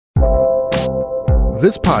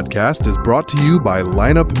This podcast is brought to you by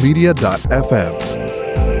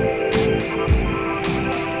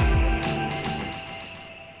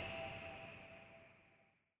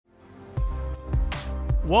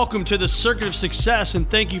Welcome to the Circuit of Success, and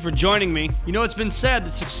thank you for joining me. You know, it's been said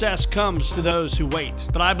that success comes to those who wait,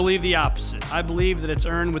 but I believe the opposite. I believe that it's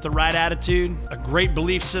earned with the right attitude, a great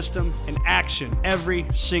belief system, and action every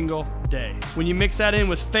single day. When you mix that in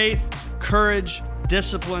with faith, courage,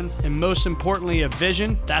 discipline, and most importantly, a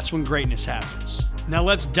vision, that's when greatness happens. Now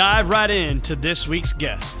let's dive right into this week's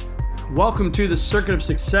guest. Welcome to the Circuit of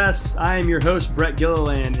Success. I am your host, Brett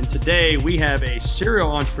Gilliland, and today we have a serial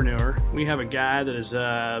entrepreneur. We have a guy that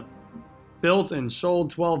has built and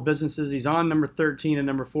sold 12 businesses. He's on number 13 and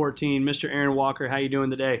number 14. Mr. Aaron Walker, how you doing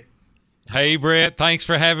today? Hey, Brett. Thanks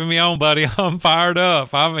for having me on, buddy. I'm fired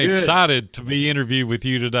up. I'm excited to be interviewed with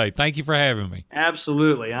you today. Thank you for having me.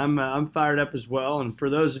 Absolutely. I'm fired up as well. And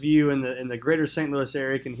for those of you in the greater St. Louis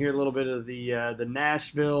area, can hear a little bit of the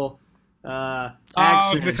Nashville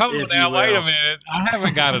accent. Come on now, wait a minute. I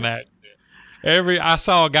haven't got an accent. I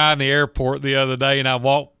saw a guy in the airport the other day, and I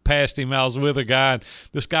walked past him. I was with a guy, and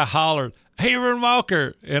this guy hollered, "Hey, Aaron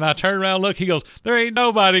Walker." And I turned around and looked. He goes, "There ain't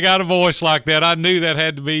nobody got a voice like that." I knew that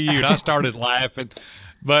had to be you. And I started laughing.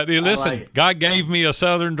 But listen, God gave me a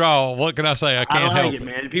Southern drawl. What can I say? I can't help it,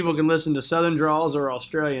 man. People can listen to Southern draws or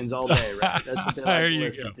Australians all day, right? That's what they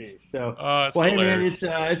like to listen to. So, hey, man,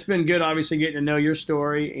 it's been good, obviously, getting to know your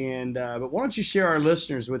story. And but why don't you share our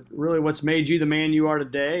listeners with really what's made you the man you are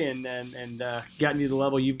today, and gotten you to the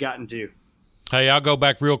level you've gotten to. Hey, I'll go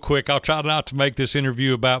back real quick. I'll try not to make this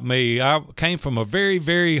interview about me. I came from a very,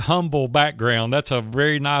 very humble background. That's a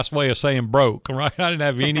very nice way of saying broke, right? I didn't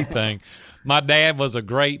have anything. My dad was a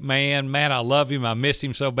great man. Man, I love him. I miss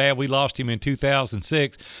him so bad. We lost him in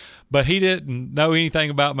 2006. But he didn't know anything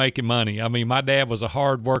about making money. I mean, my dad was a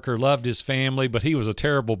hard worker, loved his family, but he was a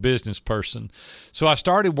terrible business person. So I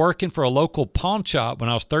started working for a local pawn shop when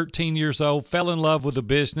I was 13 years old, fell in love with the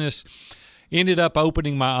business. Ended up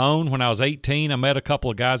opening my own when I was 18. I met a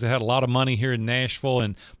couple of guys that had a lot of money here in Nashville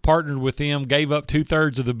and partnered with them, gave up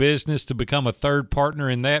 2/3 of the business to become a third partner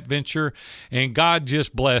in that venture, and God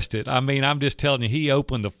just blessed it. I mean, I'm just telling you, he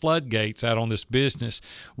opened the floodgates out on this business.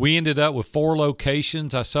 We ended up with 4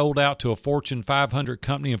 locations. I sold out to a Fortune 500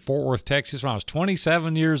 company in Fort Worth, Texas when I was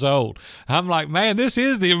 27 years old. I'm like, man, this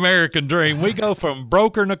is the American dream. We go from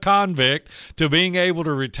broker and a convict to being able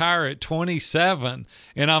to retire at 27,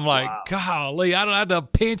 and I'm like, wow. God, I had to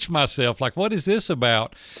pinch myself. Like, what is this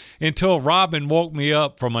about? Until Robin woke me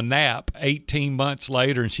up from a nap 18 months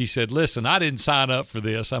later, and she said, listen, I didn't sign up for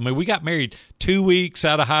this. I mean, we got married 2 weeks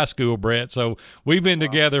out of high school, Brett, so we've been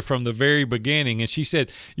together from the very beginning. And she said,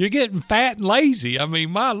 you're getting fat and lazy. I mean,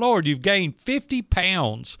 my Lord, you've gained 50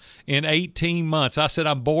 pounds in 18 months. I said,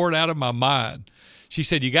 I'm bored out of my mind. She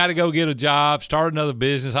said, you got to go get a job, start another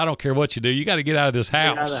business. I don't care what you do. You got to get out of this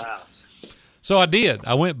house. Get out of the house. So I did.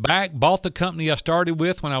 I went back, bought the company I started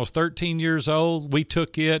with when I was 13 years old. We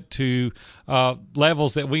took it to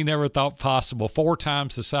levels that we never thought possible, 4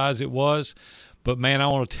 times the size it was. But, man, I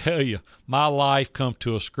want to tell you, my life come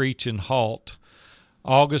to a screeching halt.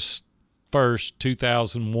 August 1st,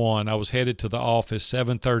 2001, I was headed to the office,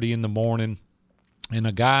 7:30 in the morning, and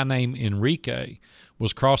a guy named Enrique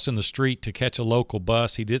was crossing the street to catch a local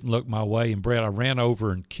bus. He didn't look my way, and, Brett, I ran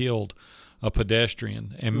over and killed a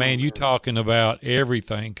pedestrian. And man, you talking about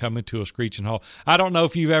everything coming to a screeching halt. I don't know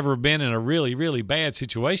if you've ever been in a really, really bad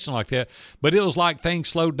situation like that, but it was like things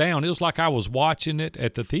slowed down. It was like I was watching it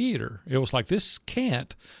at the theater. It was like, this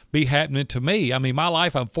can't be happening to me. I mean, my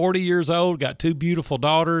life, I'm 40 years old, got 2 beautiful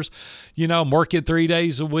daughters. You know, I'm working 3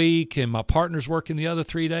 days a week, and my partner's working the other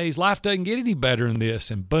 3 days. Life doesn't get any better than this.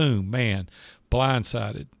 And boom, man,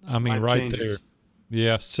 blindsided. I mean, life right changes. There.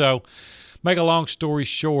 Yeah. So, make a long story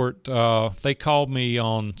short, they called me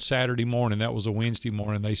on Saturday morning. That was a Wednesday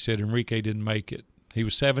morning. They said Enrique didn't make it. He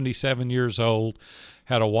was 77 years old,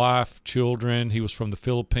 had a wife, children. He was from the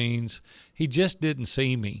Philippines. He just didn't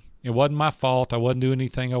see me. It wasn't my fault. I wasn't doing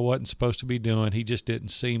anything I wasn't supposed to be doing. He just didn't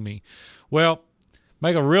see me. Well,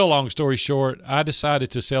 make a real long story short, I decided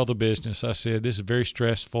to sell the business. I said, this is very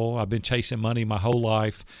stressful. I've been chasing money my whole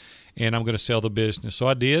life, and I'm going to sell the business. So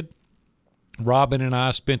I did. Robin and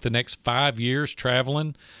I spent the next 5 years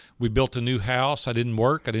traveling. We built a new house. I didn't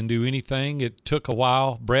work. I didn't do anything. It took a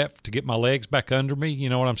while, Brett, to get my legs back under me. You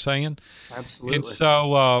know what I'm saying? Absolutely. And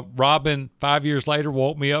so Robin, 5 years later,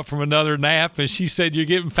 woke me up from another nap, and she said, you're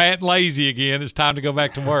getting fat and lazy again. It's time to go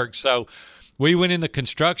back to work. So we went in the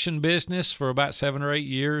construction business for about 7 or 8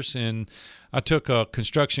 years, and I took a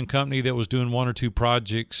construction company that was doing 1 or 2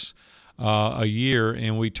 projects a year,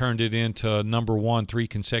 and we turned it into number one 3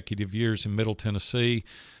 consecutive years in Middle Tennessee.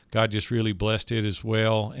 God just really blessed it as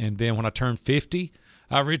well. And then when I turned 50,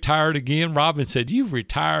 I retired again. Robin said, "You've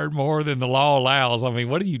retired more than the law allows. I mean,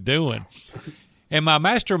 what are you doing?" And my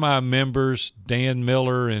mastermind members, Dan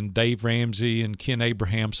Miller and Dave Ramsey and Ken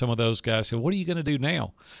Abraham, some of those guys said, "What are you going to do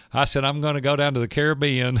now?" I said, "I'm going to go down to the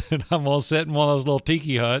Caribbean and I'm going to sit in one of those little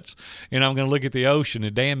tiki huts and I'm going to look at the ocean."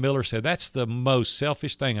 And Dan Miller said, "That's the most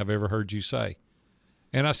selfish thing I've ever heard you say."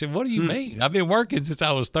 And I said, "What do you mean? I've been working since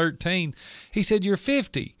I was 13. He said, "You're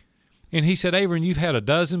 50. And he said, "Averin, you've had a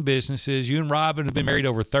dozen businesses. You and Robin have been married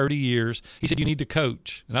over 30 years. He said, "You need to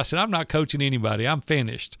coach." And I said, "I'm not coaching anybody. I'm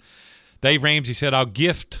finished." Dave Ramsey said, "I'll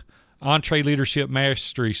gift Entree Leadership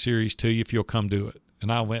Mastery Series to you if you'll come do it."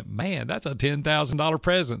 And I went, "Man, that's a $10,000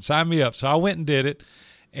 present. Sign me up." So I went and did it.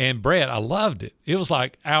 And Brett, I loved it. It was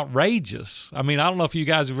like outrageous. I mean, I don't know if you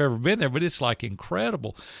guys have ever been there, but it's like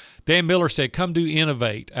incredible. Dan Miller said, "Come do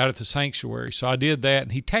Innovate out at the sanctuary." So I did that,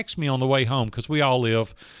 and he texted me on the way home because we all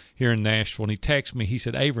live here in Nashville, and he texted me. He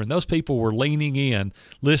said, "Averin, those people were leaning in,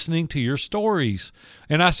 listening to your stories."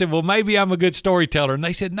 And I said, "Well, maybe I'm a good storyteller." And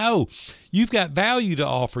they said, "No, you've got value to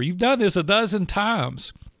offer. You've done this a dozen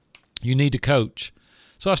times. You need to coach."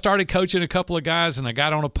 So I started coaching a couple of guys, and I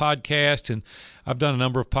got on a podcast, and I've done a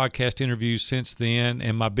number of podcast interviews since then,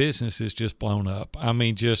 and my business is just blown up. I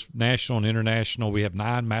mean, just national and international. We have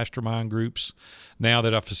 9 mastermind groups now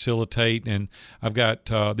that I facilitate, and I've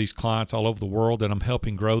got these clients all over the world that I'm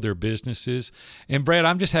helping grow their businesses. And, Brad,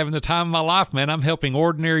 I'm just having the time of my life, man. I'm helping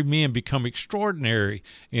ordinary men become extraordinary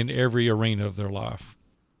in every arena of their life.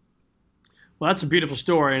 Well, that's a beautiful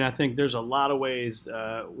story, and I think there's a lot of ways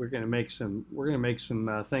we're going to make some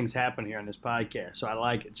things happen here on this podcast. So I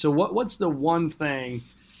like it. So what's the one thing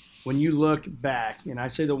when you look back, and I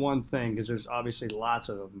say the one thing because there's obviously lots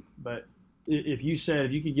of them, but if you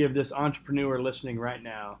could give this entrepreneur listening right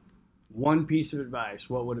now one piece of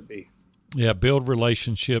advice, what would it be? Yeah, build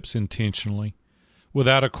relationships intentionally.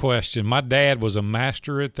 Without a question. My dad was a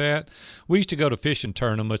master at that. We used to go to fishing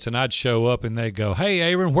tournaments, and I'd show up, and they'd go, "Hey,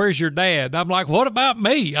 Averin, where's your dad?" And I'm like, "What about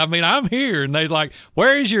me? I mean, I'm here." And they'd like,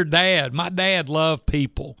 "Where is your dad?" My dad loved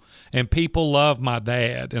people, and people loved my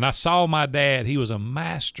dad. And I saw my dad. He was a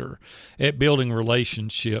master at building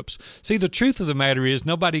relationships. See, the truth of the matter is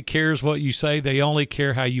nobody cares what you say. They only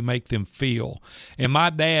care how you make them feel. And my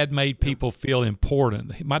dad made people feel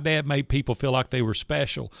important. My dad made people feel like they were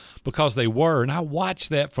special because they were. And I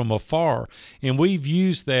watched that from afar. And we've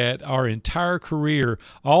used that our entire career.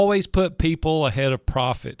 Always put people ahead of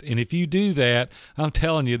profit. And if you do that, I'm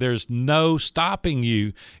telling you, there's no stopping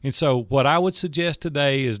you. And so what I would suggest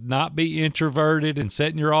today is not be introverted and sit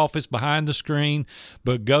in your office behind the screen,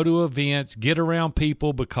 but go to events, get around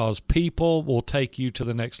people, because people will take you to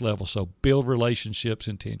the next level. So build relationships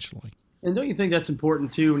intentionally. And don't you think that's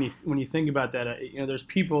important too when you think about that? There's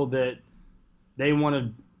people that they want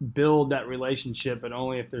to build that relationship, but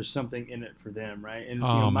only if there's something in it for them, right? And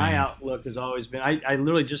my outlook has always been, I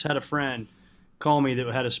literally just had a friend call me that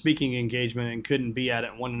had a speaking engagement and couldn't be at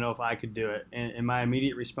it and wanted to know if I could do it. And my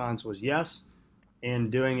immediate response was yes,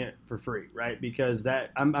 and doing it for free, right? Because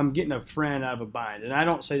that I'm getting a friend out of a bind. And I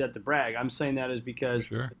don't say that to brag. I'm saying that is because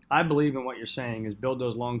I believe in what you're saying is build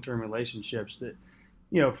those long-term relationships that,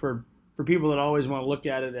 for people that always want to look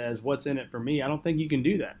at it as what's in it for me, I don't think you can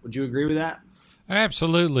do that. Would you agree with that?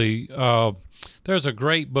 Absolutely. There's a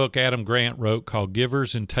great book Adam Grant wrote called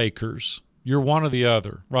Givers and Takers. You're one or the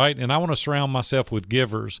other, right? And I want to surround myself with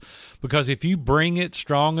givers, because if you bring it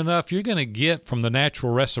strong enough, you're going to get from the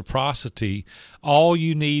natural reciprocity all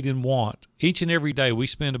you need and want. Each and every day, we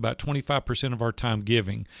spend about 25% of our time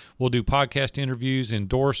giving. We'll do podcast interviews,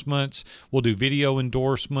 endorsements. We'll do video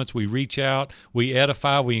endorsements. We reach out. We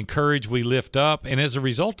edify. We encourage. We lift up. And as a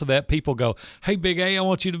result of that, people go, "Hey, Big A, I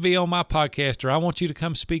want you to be on my podcast," or "I want you to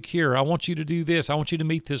come speak here. I want you to do this. I want you to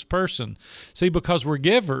meet this person." See, because we're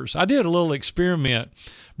givers. I did a little experiment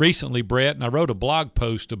recently, Brett, and I wrote a blog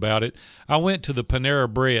post about it. I went to the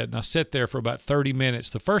Panera Bread, and I sat there for about 30 minutes.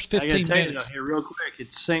 The first 15 minutes. Here, real quick,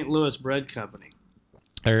 it's St. Louis Bread Company.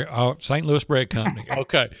 St. Louis Bread Company.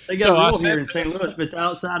 Okay. They got a rule here in St. Louis, but it's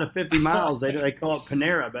outside of 50 miles. They call it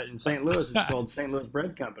Panera, but in St. Louis, it's called St. Louis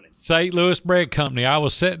Bread Company. St. Louis Bread Company. I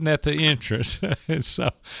was sitting at the entrance. And so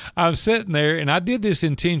I'm sitting there, and I did this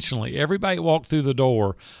intentionally. Everybody walked through the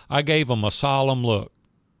door. I gave them a solemn look.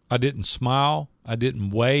 I didn't smile. I didn't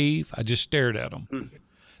wave. I just stared at them.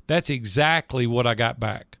 That's exactly what I got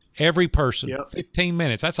back. Every person, 15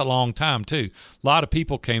 minutes. That's a long time, too. A lot of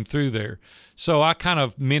people came through there. So I kind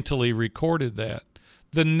of mentally recorded that.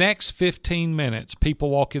 The next 15 minutes, people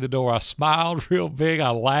walk in the door. I smiled real big. I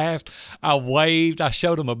laughed. I waved. I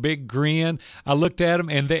showed them a big grin. I looked at them,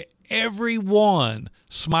 and everyone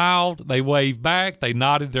smiled. They waved back. They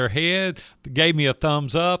nodded their head. They gave me a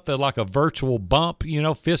thumbs up. They're like a virtual bump,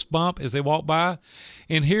 fist bump as they walk by.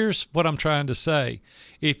 And here's what I'm trying to say.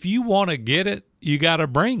 If you want to get it, you got to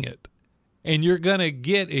bring it. And you're going to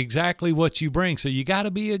get exactly what you bring. So you got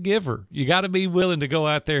to be a giver. You got to be willing to go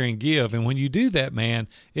out there and give. And when you do that, man,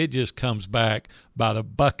 it just comes back by the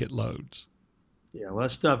bucket loads. Yeah, well, that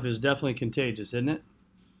stuff is definitely contagious, isn't it?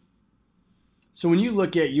 So when you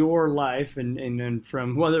look at your life and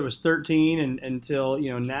from whether it was 13 and until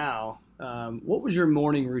now, what was your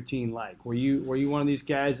morning routine like? Were you one of these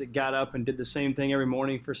guys that got up and did the same thing every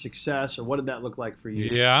morning for success, or what did that look like for you?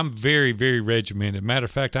 Yeah, I'm very, very regimented. Matter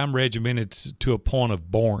of fact, I'm regimented to a point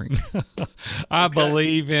of boring. I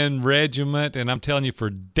believe in regiment, and I'm telling you,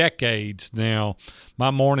 for decades now,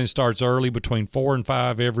 my morning starts early between 4 and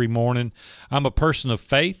 5 every morning. I'm a person of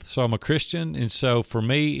faith, so I'm a Christian, and so for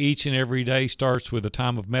me, each and every day starts with a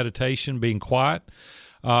time of meditation, being quiet.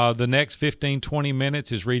 The next 15, 20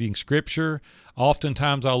 minutes is reading scripture.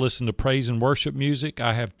 Oftentimes I'll listen to praise and worship music.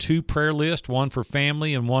 I have 2 prayer lists, one for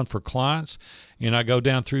family and one for clients, and I go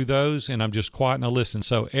down through those, and I'm just quiet and I listen.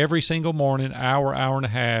 So every single morning, hour and a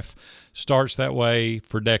half starts that way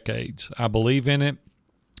for decades. I believe in it.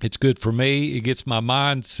 It's good for me. It gets my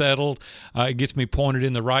mind settled. It gets me pointed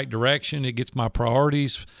in the right direction. It gets my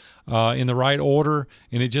priorities in the right order,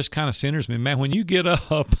 and it just kind of centers me. Man, when you get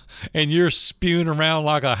up and you're spewing around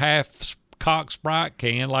like a half-cocked Sprite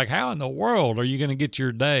can, like how in the world are you going to get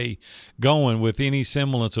your day going with any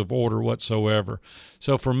semblance of order whatsoever?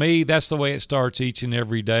 So for me, that's the way it starts each and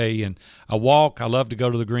every day. And I walk. I love to go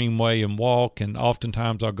to the Greenway and walk, and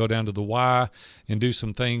oftentimes I'll go down to the Y and do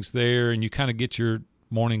some things there, and you kind of get your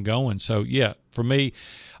morning going. So yeah, for me,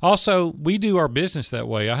 also we do our business that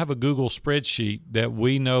way. I have a Google spreadsheet that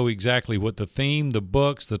we know exactly what the theme, the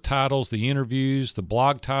books, the titles, the interviews, the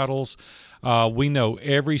blog titles. We know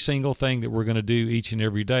every single thing that we're going to do each and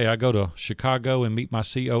every day. I go to Chicago and meet my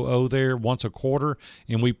COO there once a quarter,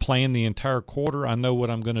 and we plan the entire quarter. I know what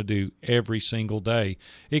I'm going to do every single day.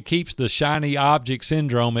 It keeps the shiny object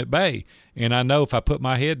syndrome at bay, and I know if I put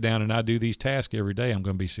my head down and I do these tasks every day, I'm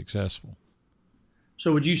going to be successful.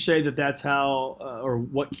 So would you say that that's how, or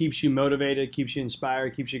what keeps you motivated, keeps you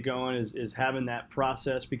inspired, keeps you going is having that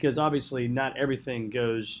process? Because obviously not everything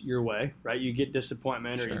goes your way, right? You get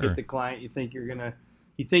disappointment, or you get the client, you think you're gonna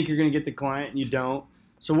get the client, and you don't.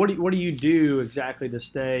 So what do you do exactly to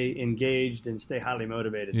stay engaged and stay highly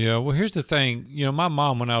motivated? Yeah, well, here's the thing. My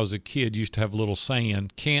mom, when I was a kid, used to have a little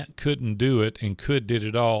saying, can't, couldn't do it, and could did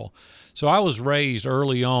it all. So I was raised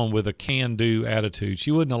early on with a can-do attitude.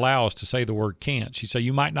 She wouldn't allow us to say the word can't. She'd say,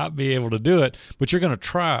 you might not be able to do it, but you're going to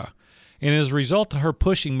try. And as a result of her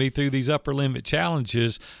pushing me through these upper limit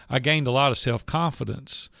challenges, I gained a lot of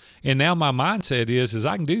self-confidence. And now my mindset is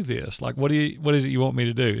I can do this. Like, what is it you want me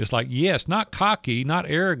to do? It's like, yes, not cocky, not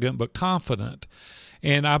arrogant, but confident.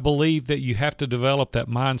 And I believe that you have to develop that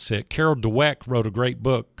mindset. Carol Dweck wrote a great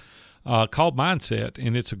book called Mindset,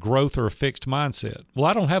 and it's a growth or a fixed mindset. Well,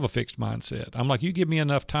 I don't have a fixed mindset. I'm like, you give me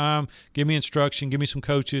enough time, give me instruction, give me some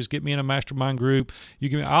coaches, get me in a mastermind group.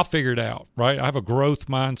 I'll figure it out, right? I have a growth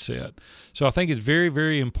mindset. So I think it's very,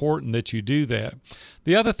 very important that you do that.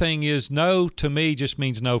 The other thing is, no to me just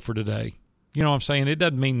means no for today. You know what I'm saying? It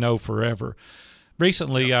doesn't mean no forever.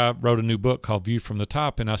 Recently, I wrote a new book called View from the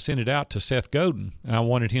Top, and I sent it out to Seth Godin, and I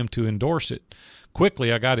wanted him to endorse it.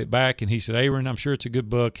 Quickly, I got it back, and he said, Aaron, I'm sure it's a good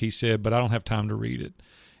book. He said, but I don't have time to read it.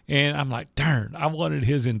 And I'm like, darn, I wanted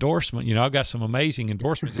his endorsement. I've got some amazing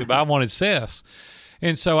endorsements, but I wanted Seth's.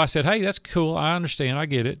 And so I said, hey, that's cool. I understand. I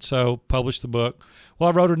get it. So published the book. Well,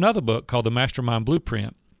 I wrote another book called The Mastermind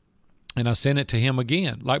Blueprint, and I sent it to him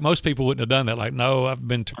again. Like most people wouldn't have done that. Like, no, I've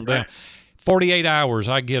been turned down. 48 hours,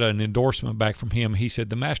 I get an endorsement back from him. He said,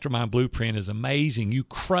 the Mastermind Blueprint is amazing. You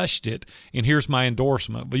crushed it, and here's my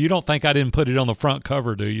endorsement. But you don't think I didn't put it on the front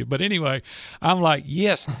cover, do you? But anyway, I'm like,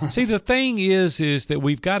 yes. See, the thing is that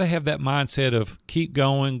we've got to have that mindset of keep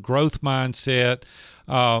going, growth mindset.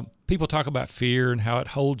 People talk about fear and how it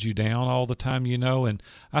holds you down all the time, and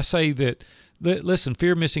I say that, listen,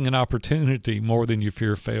 fear missing an opportunity more than you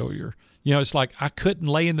fear failure. It's like I couldn't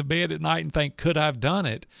lay in the bed at night and think, could I have done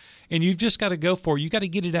it? And you've just got to go for it. You got to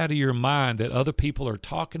get it out of your mind that other people are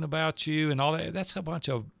talking about you and all that. That's a bunch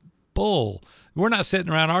of bull. We're not sitting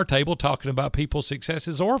around our table talking about people's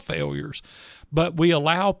successes or failures, but we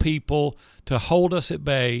allow people to hold us at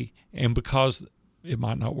bay, and because it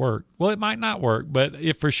might not work. Well, it might not work, but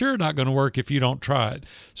it's for sure not going to work if you don't try it.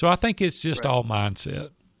 So I think it's just all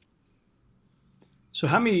mindset. So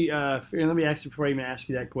how many, let me ask you before I even ask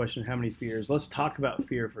you that question, how many fears? Let's talk about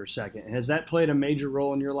fear for a second. Has that played a major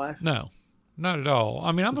role in your life? No, not at all.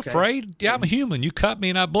 I mean, I'm Okay. afraid. Yeah, I'm a human. You cut me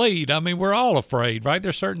and I bleed. I mean, we're all afraid, right?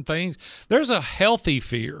 There's certain things. There's a healthy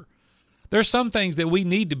fear. There's some things that we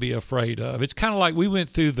need to be afraid of. It's kind of like we went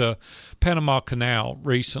through the Panama Canal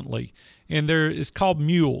recently, and it's called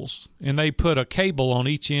mules, and they put a cable on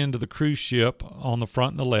each end of the cruise ship on the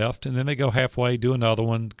front and the left, and then they go halfway, do another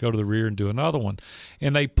one, go to the rear and do another one,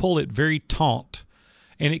 and they pull it very taut,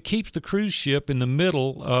 and it keeps the cruise ship in the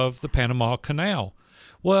middle of the Panama Canal.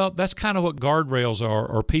 Well, that's kind of what guardrails are,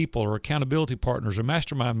 or people, or accountability partners, or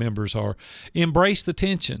mastermind members are. Embrace the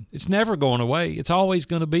tension. It's never going away. It's always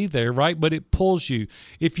going to be there, right? But it pulls you.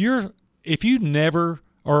 If you never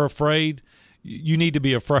are afraid, you need to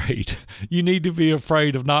be afraid. You need to be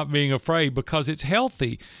afraid of not being afraid, because it's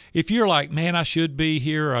healthy. If you're like, man, I should be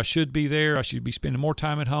here, or I should be there, I should be spending more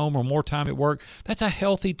time at home or more time at work, that's a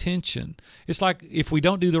healthy tension. It's like if we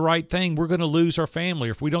don't do the right thing, we're going to lose our family.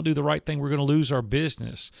 Or if we don't do the right thing, we're going to lose our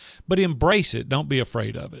business. But embrace it. Don't be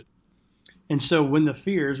afraid of it. And so when the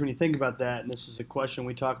fears, when you think about that, and this is a question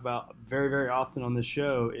we talk about very, very often on this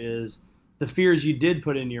show, is the fears you did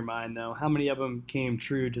put into your mind, though, how many of them came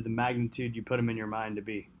true to the magnitude you put them in your mind to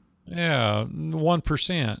be? Yeah,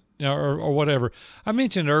 1%, or whatever. I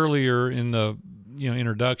mentioned earlier in the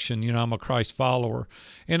introduction, I'm a Christ follower,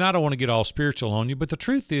 and I don't want to get all spiritual on you, but the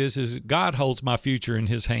truth is God holds my future in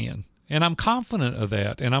His hand. And I'm confident of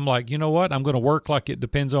that. And I'm like, you know what? I'm going to work like it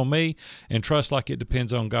depends on me and trust like it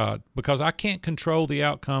depends on God, because I can't control the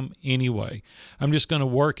outcome anyway. I'm just going to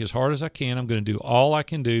work as hard as I can. I'm going to do all I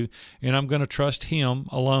can do, and I'm going to trust Him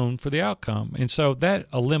alone for the outcome. And so that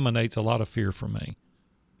eliminates a lot of fear for me.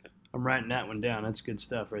 I'm writing that one down. That's good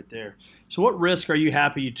stuff right there. So what risk are you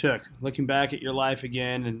happy you took? Looking back at your life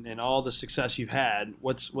again and all the success you've had,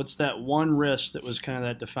 what's that one risk that was kind of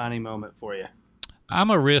that defining moment for you? I'm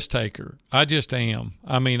a risk taker. I just am.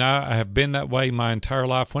 I mean, I have been that way my entire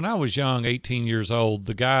life. When I was young, 18 years old,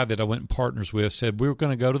 the guy that I went in partners with said, we're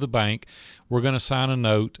going to go to the bank, we're going to sign a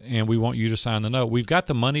note, and we want you to sign the note. We've got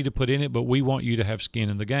the money to put in it, but we want you to have skin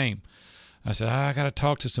in the game. I said, I got to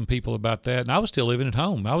talk to some people about that. And I was still living at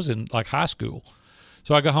home. I was in like high school.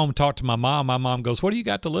 So I go home and talk to my mom. My mom goes, what do you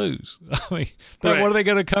got to lose? I mean, Right. What are they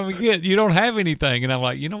going to come and get? You don't have anything. And I'm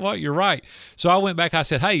like, you know what? You're right. So I went back. I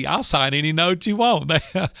said, hey, I'll sign any note you want.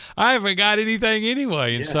 I haven't got anything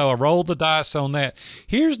anyway. And so I rolled the dice on that.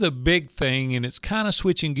 Here's the big thing, and it's kind of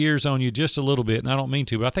switching gears on you just a little bit, and I don't mean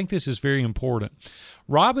to, but I think this is very important.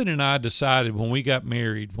 Robin and I decided when we got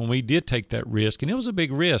married, when we did take that risk, and it was a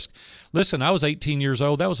big risk. Listen, I was 18 years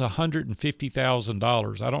old. That was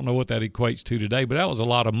 $150,000. I don't know what that equates to today, but that was a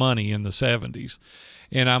lot of money in the 70s.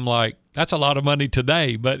 And I'm like, that's a lot of money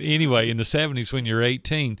today. But anyway, in the 70s when you're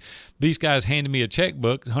 18, these guys handed me a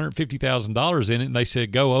checkbook, $150,000 in it, and they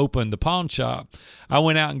said, go open the pawn shop. I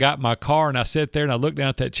went out and got my car, and I sat there and I looked down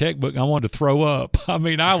at that checkbook, and I wanted to throw up. I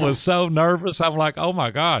mean, I was so nervous. I'm like, oh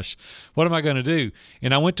my gosh, what am I going to do?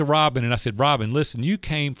 And I went to Robin and I said, Robin, listen, you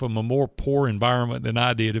came from a more poor environment than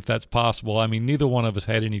I did, if that's possible. I mean, neither one of us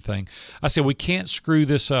had anything. I said, we can't screw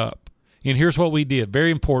this up. And here's what we did.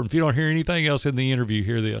 Very important. If you don't hear anything else in the interview,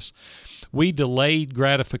 hear this. We delayed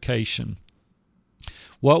gratification.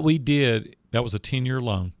 What we did, that was a 10-year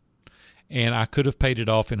loan, and I could have paid it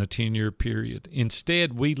off in a 10-year period.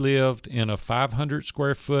 Instead, we lived in a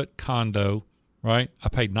 500-square-foot condo, right? I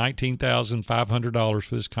paid $19,500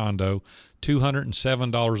 for this condo,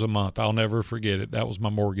 $207 a month. I'll never forget it. That was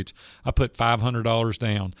my mortgage. I put $500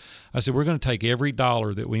 down. I said, we're going to take every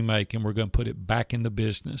dollar that we make, and we're going to put it back in the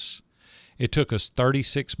business. It took us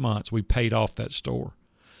 36 months. We paid off that store.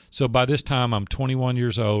 So by this time, I'm 21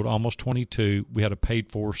 years old, almost 22. We had a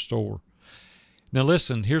paid-for store. Now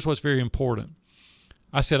listen, here's what's very important.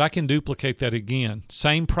 I said I can duplicate that again.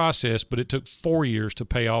 Same process, but it took 4 years to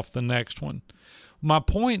pay off the next one. My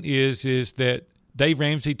point is that Dave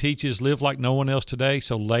Ramsey teaches live like no one else today,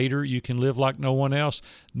 so later you can live like no one else.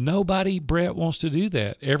 Nobody, Brett, wants to do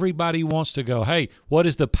that. Everybody wants to go, hey, what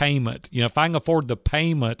is the payment? If I can afford the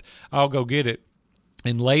payment, I'll go get it.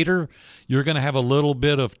 And later, you're going to have a little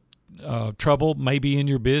bit of trouble maybe in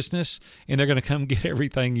your business, and they're going to come get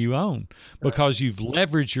everything you own because you've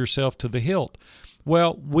leveraged yourself to the hilt.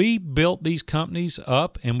 Well, we built these companies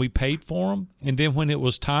up and we paid for them. And then when it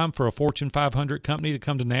was time for a Fortune 500 company to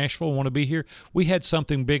come to Nashville and want to be here, we had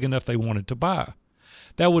something big enough they wanted to buy.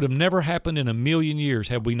 That would have never happened in a million years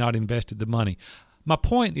had we not invested the money. My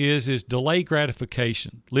point is delay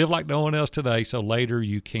gratification. Live like no one else today, so later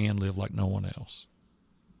you can live like no one else.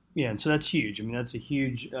 Yeah, and so that's huge. I mean, that's a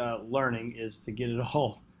huge learning, is to get it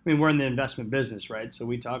all. I mean, we're in the investment business, right? So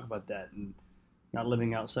we talk about that. And not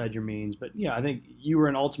living outside your means. But yeah, I think you were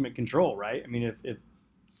in ultimate control, right? I mean, if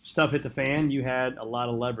stuff hit the fan, you had a lot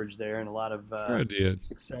of leverage there and a lot of Sure I did.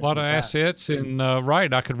 success. A lot of assets, and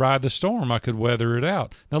right, I could ride the storm. I could weather it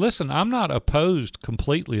out. Now, listen, I'm not opposed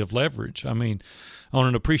completely of leverage. I mean, on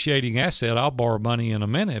an appreciating asset, I'll borrow money in a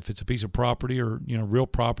minute if it's a piece of property or real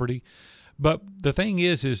property. But the thing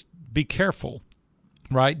is be careful,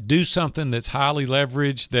 right? Do something that's highly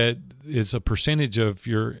leveraged, that is a percentage of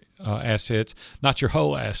your assets, not your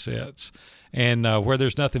whole assets. And where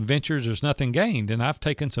there's nothing ventured, there's nothing gained. And I've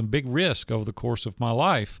taken some big risk over the course of my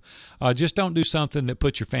life. Just don't do something that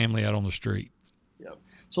puts your family out on the street. Yep.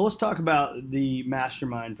 So let's talk about the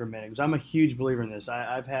mastermind for a minute, because I'm a huge believer in this.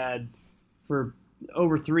 I've had, for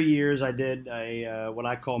over 3 years, I did what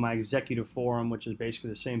I call my executive forum, which is basically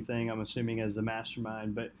the same thing, I'm assuming, as the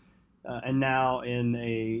mastermind. But and now in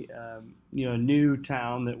a new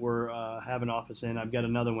town that we're have an office in, I've got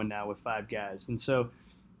another one now with 5 guys. And so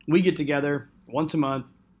we get together once a month,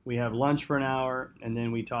 we have lunch for an hour, and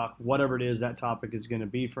then we talk whatever it is that topic is going to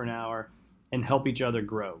be for an hour and help each other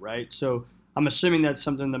grow, right? So I'm assuming that's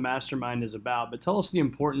something the mastermind is about, but tell us the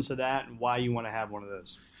importance of that and why you want to have one of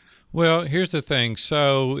those. Well, here's the thing.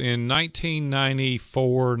 So in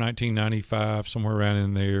 1994, 1995, somewhere around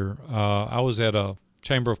in there, I was at a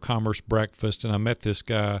Chamber of Commerce breakfast, and I met this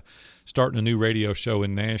guy starting a new radio show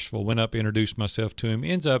in Nashville. Went up, introduced myself to him.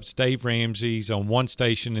 Ends up it's Dave Ramsey's on one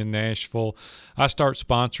station in Nashville. I start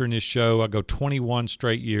sponsoring his show. I go 21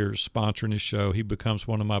 straight years sponsoring his show. He becomes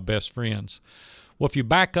one of my best friends. Well, if you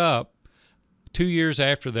back up 2 years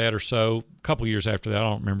after that or so, a couple years after that, I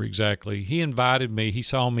don't remember exactly, he invited me. He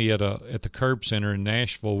saw me at the Curb Center in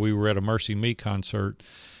Nashville. We were at a Mercy Me concert.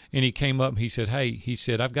 And he came up and he said, hey,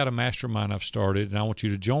 I've got a mastermind I've started and I want you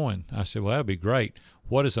to join. I said, well, that'd be great.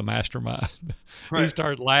 What is a mastermind? Right. He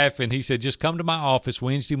started laughing. He said, just come to my office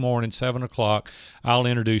Wednesday morning, 7 o'clock. I'll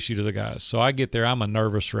introduce you to the guys. So I get there. I'm a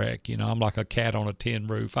nervous wreck. I'm like a cat on a tin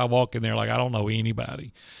roof. I walk in there like I don't know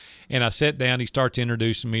anybody. And I sat down. He starts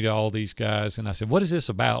introducing me to all these guys. And I said, what is this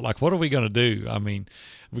about? Like, what are we going to do? I mean,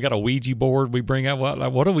 we got a Ouija board we bring out.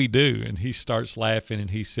 What do we do? And he starts laughing and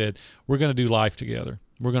he said, we're going to do life together.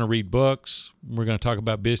 We're going to read books. We're going to talk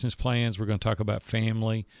about business plans. We're going to talk about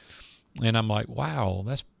family. And I'm like, wow,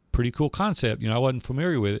 that's a pretty cool concept. I wasn't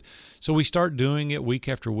familiar with it. So we start doing it week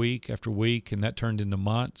after week after week, and that turned into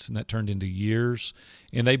months, and that turned into years.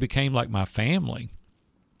 And they became like my family.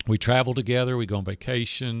 We travel together. We go on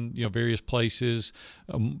vacation, various places.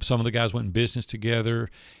 Some of the guys went in business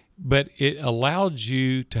together. But it allowed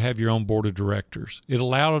you to have your own board of directors. It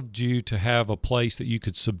allowed you to have a place that you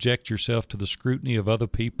could subject yourself to the scrutiny of other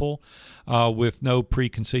people with no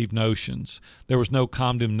preconceived notions. There was no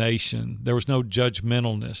condemnation. There was no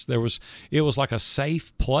judgmentalness. It was like a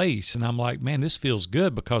safe place. And I'm like, man, this feels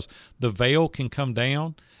good because the veil can come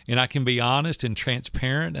down and I can be honest and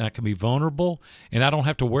transparent and I can be vulnerable and I don't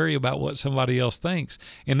have to worry about what somebody else thinks.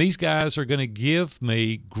 And these guys are going to give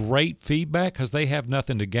me great feedback because they have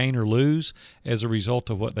nothing to gain or lose as a result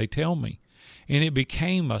of what they tell me. And it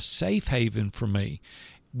became a safe haven for me.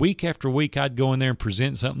 Week after week, I'd go in there and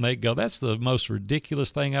present something. They'd go, that's the most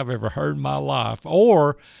ridiculous thing I've ever heard in my life.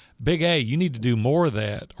 Or, Big A, you need to do more of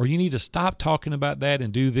that. Or you need to stop talking about that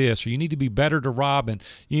and do this. Or you need to be better to Robin.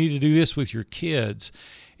 You need to do this with your kids.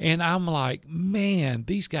 And I'm like, man,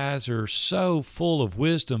 these guys are so full of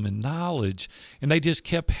wisdom and knowledge, and they just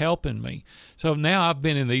kept helping me. So now I've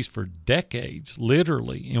been in these for decades,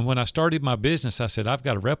 literally. And when I started my business, I said, I've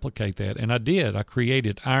got to replicate that. And I did. I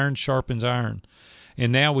created Iron Sharpens Iron.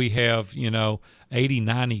 And now we have, 80,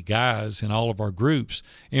 90 guys in all of our groups,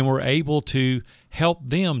 and we're able to help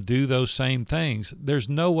them do those same things. There's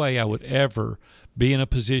no way I would ever be in a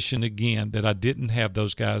position again that I didn't have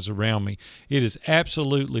those guys around me. It is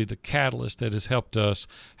absolutely the catalyst that has helped us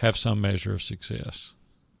have some measure of success.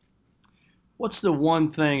 What's the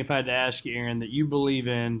one thing, if I had to ask you, Aaron, that you believe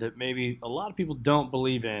in that maybe a lot of people don't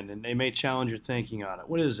believe in, and they may challenge your thinking on it?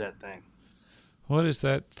 What is that thing? What is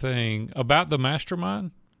that thing about the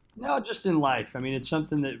mastermind? No, just in life. I mean, it's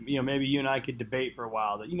something that, maybe you and I could debate for a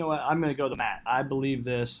while that, what, I'm going to go to Matt. I believe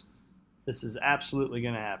this. This is absolutely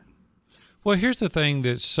going to happen. Well, here's the thing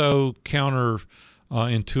that's so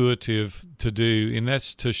counterintuitive to do, and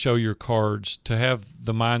that's to show your cards, to have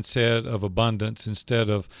the mindset of abundance instead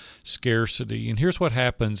of scarcity. And here's what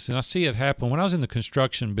happens, and I see it happen. When I was in the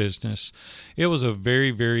construction business, it was a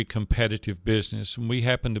very, very competitive business, and we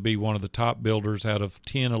happened to be one of the top builders out of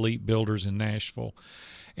 10 elite builders in Nashville.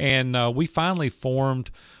 And we finally formed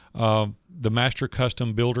the Master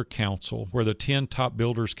Custom Builder Council, where the 10 top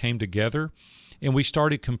builders came together, and we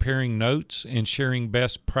started comparing notes and sharing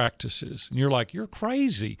best practices. And you're like, you're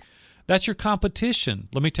crazy. That's your competition.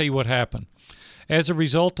 Let me tell you what happened. As a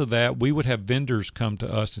result of that, we would have vendors come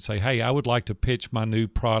to us and say, hey, I would like to pitch my new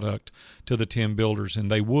product to the 10 builders.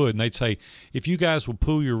 And they would. And they'd say, if you guys will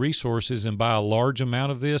pool your resources and buy a large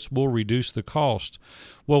amount of this, we'll reduce the cost.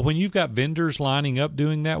 Well, when you've got vendors lining up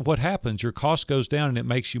doing that, what happens? Your cost goes down and it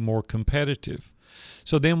makes you more competitive.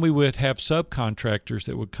 So then we would have subcontractors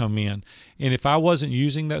that would come in. And if I wasn't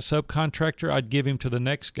using that subcontractor, I'd give him to the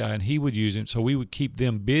next guy and he would use him. So we would keep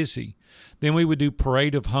them busy. Then we would do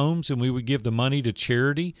parade of homes and we would give the money to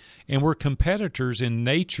charity. And we're competitors in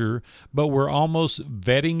nature, but we're almost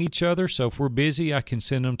vetting each other. So if we're busy, I can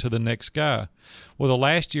send them to the next guy. Well, the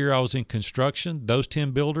last year I was in construction, those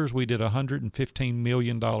 10 builders, we did $115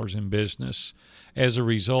 million in business as a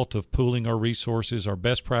result of pooling our resources, our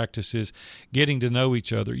best practices, getting to know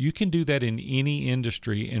each other. You can do that in any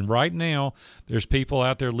industry. And right now, there's people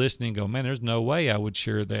out there listening and go, man, there's no way I would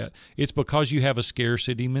share that. It's because you have a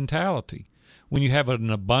scarcity mentality. When you have an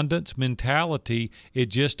abundance mentality, it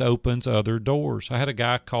just opens other doors. I had a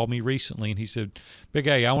guy call me recently, and he said, Big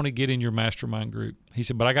A, I want to get in your mastermind group. He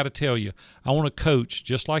said, but I got to tell you, I want to coach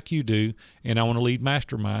just like you do, and I want to lead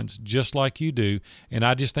masterminds just like you do, and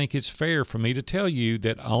I just think it's fair for me to tell you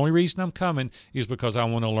that the only reason I'm coming is because I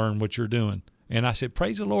want to learn what you're doing. And I said,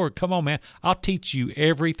 praise the Lord. Come on, man. I'll teach you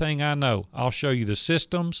everything I know. I'll show you the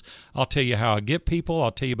systems. I'll tell you how I get people. I'll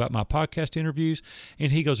tell you about my podcast interviews.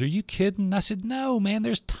 And he goes, are you kidding? I said, no, man.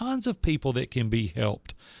 There's tons of people that can be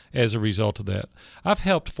helped as a result of that. I've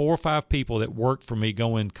helped 4 or 5 people that work for me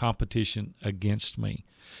go in competition against me.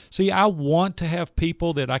 See, I want to have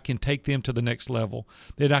people that I can take them to the next level,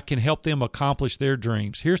 that I can help them accomplish their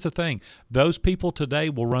dreams. Here's the thing. Those people today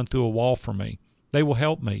will run through a wall for me. They will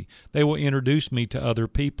help me. They will introduce me to other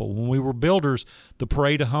people. When we were builders, the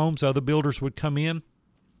parade of homes, other builders would come in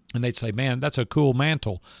and they'd say, man, that's a cool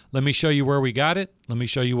mantle. Let me show you where we got it. Let me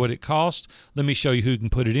show you what it cost. Let me show you who can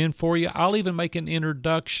put it in for you. I'll even make an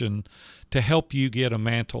introduction to help you get a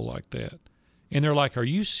mantle like that. And they're like, are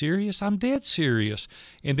you serious? I'm dead serious.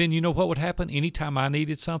 And then you know what would happen? Anytime I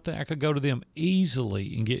needed something, I could go to them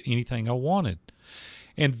easily and get anything I wanted.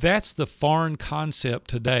 And that's the foreign concept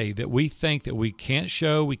today, that we think that we can't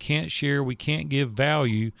show, we can't share, we can't give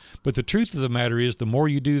value. But the truth of the matter is, the more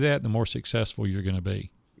you do that, the more successful you're going to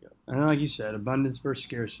be. Yeah. And like you said, abundance versus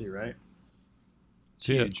scarcity, right? It's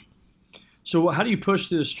huge. So how do you push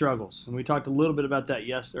through the struggles? And we talked a little bit about that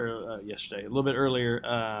yesterday, a little bit earlier,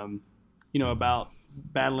 about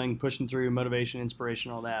battling, pushing through, motivation,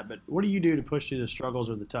 inspiration, all that. But what do you do to push through the struggles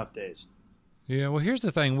or the tough days? Yeah, well, here's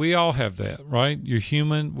the thing. We all have that, right? You're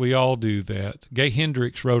human. We all do that. Gay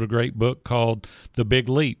Hendricks wrote a great book called The Big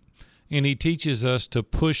Leap, and he teaches us to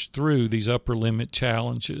push through these upper limit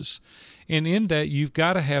challenges. And in that, you've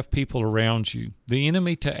got to have people around you. The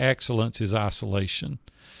enemy to excellence is isolation.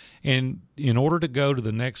 And in order to go to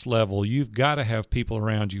the next level, you've got to have people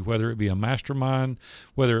around you, whether it be a mastermind,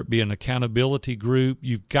 whether it be an accountability group.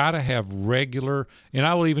 You've got to have regular, and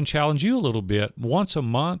I will even challenge you a little bit, once a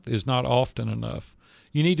month is not often enough.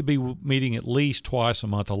 You need to be meeting at least twice a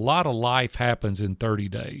month. A lot of life happens in 30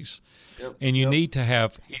 days. And you need to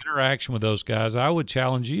have interaction with those guys. I would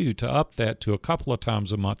challenge you to up that to a couple of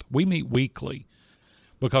times a month. We meet weekly,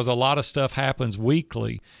 because a lot of stuff happens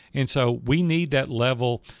weekly. And so we need that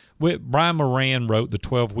level. Brian Moran wrote the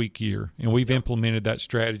 12-week year, and we've implemented that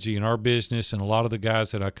strategy in our business, and a lot of the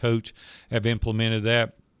guys that I coach have implemented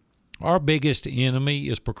that. Our biggest enemy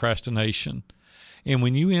is procrastination. And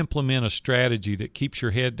when you implement a strategy that keeps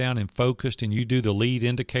your head down and focused, and you do the lead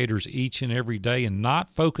indicators each and every day and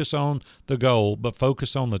not focus on the goal, but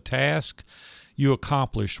focus on the task, you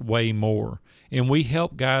accomplish way more. And we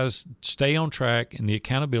help guys stay on track in the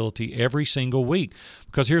accountability every single week.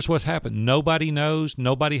 Because here's what's happened. Nobody knows,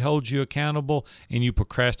 nobody holds you accountable, and you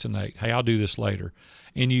procrastinate. Hey, I'll do this later.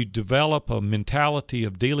 And you develop a mentality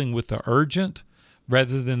of dealing with the urgent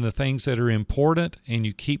rather than the things that are important, and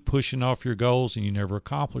you keep pushing off your goals and you never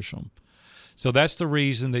accomplish them. So that's the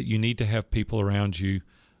reason that you need to have people around you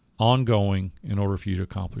ongoing in order for you to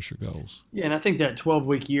accomplish your goals. Yeah, and I think that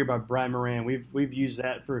 12-week year by Brian Moran, we've used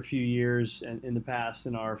that for a few years in the past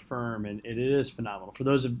in our firm, and it is phenomenal. For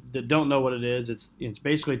those that don't know what it is, it's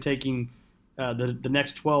basically taking the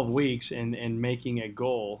next 12 weeks and making a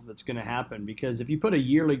goal that's going to happen. Because if you put a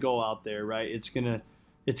yearly goal out there, right, it's gonna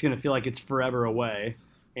feel like it's forever away,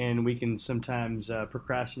 and we can sometimes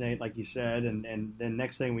procrastinate, like you said, and then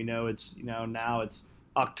next thing we know, now it's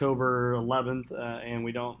October 11th, and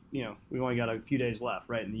we've only got a few days left,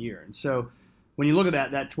 right, in the year. And so when you look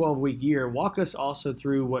at that 12-week year, walk us also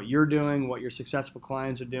through what you're doing, what your successful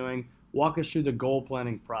clients are doing. Walk us through the goal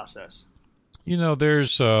planning process.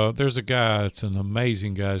 There's a guy. It's an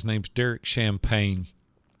amazing guy. His name's Derek Champagne.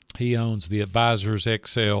 He owns the Advisors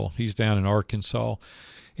XL. He's down in Arkansas.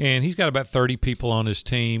 And he's got about 30 people on his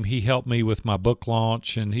team. He helped me with my book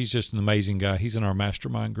launch, and he's just an amazing guy. He's in our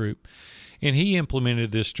mastermind group. And he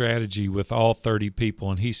implemented this strategy with all 30 people.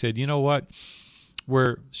 And he said, you know what?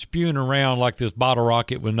 We're spewing around like this bottle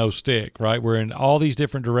rocket with no stick, right? We're in all these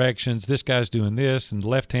different directions. This guy's doing this, and the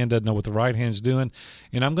left hand doesn't know what the right hand's doing.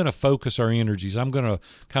 And I'm going to focus our energies. I'm going to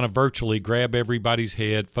kind of virtually grab everybody's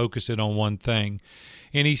head, focus it on one thing.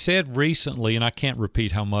 And he said recently, and I can't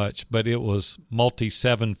repeat how much, but it was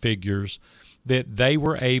multi-seven figures that they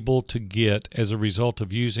were able to get as a result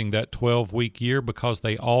of using that 12-week year, because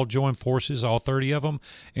they all joined forces, all 30 of them,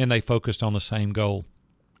 and they focused on the same goal.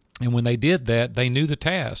 And when they did that, they knew the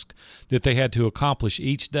task that they had to accomplish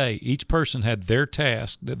each day. Each person had their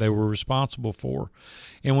task that they were responsible for.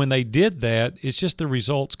 And when they did that, it's just the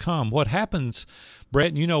results come. What happens,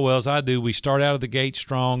 Brett, you know well as I do, we start out of the gate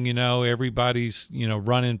strong, everybody's,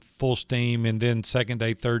 running full steam, and then second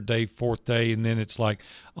day, third day, fourth day, and then it's like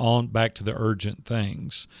on back to the urgent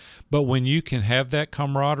things. But when you can have that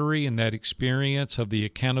camaraderie and that experience of the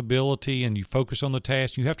accountability, and you focus on the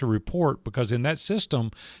task, you have to report, because in that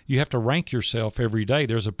system, you have to rank yourself every day.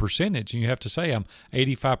 There's a percentage, and you have to say, I'm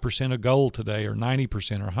 85% of goal today, or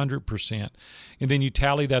 90%, or 100%. And then you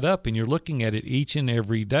tally that up, and you're looking at it each and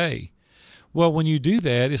every day. Well, when you do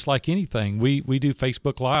that, it's like anything. We do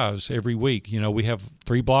Facebook Lives every week. We have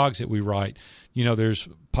 3 blogs that we write. There's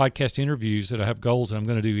podcast interviews that I have goals that I'm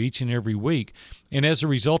going to do each and every week. And as a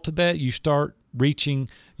result of that, you start reaching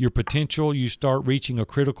your potential. You start reaching a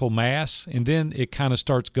critical mass, and then it kind of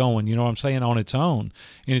starts going, you know what I'm saying, on its own,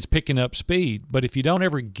 and it's picking up speed. But if you don't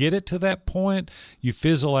ever get it to that point, you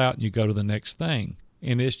fizzle out and you go to the next thing.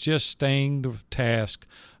 And it's just staying the task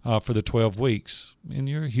for the 12 weeks, and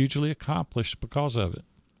you're hugely accomplished because of it.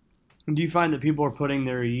 And do you find that people are putting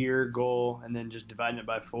their year goal and then just dividing it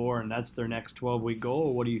by 4, and that's their next 12-week goal,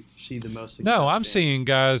 or what do you see the most success No, I'm being? seeing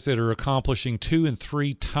guys that are accomplishing 2 and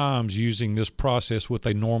 3 times using this process what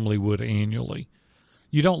they normally would annually.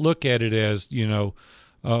 You don't look at it as,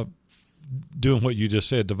 doing what you just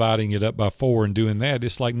said, dividing it up by 4 and doing that.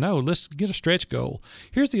 It's like, no, let's get a stretch goal.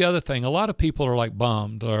 Here's the other thing. A lot of people are like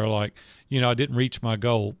bummed, or like, I didn't reach my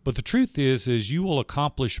goal. But the truth is you will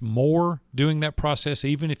accomplish more doing that process,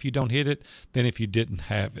 even if you don't hit it, than if you didn't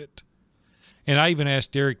have it. And I even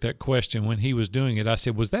asked Derek that question when he was doing it. I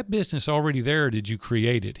said, was that business already there, or did you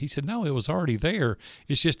create it? He said, no, it was already there.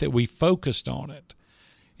 It's just that we focused on it.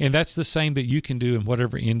 And that's the same that you can do in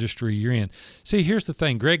whatever industry you're in. See, here's the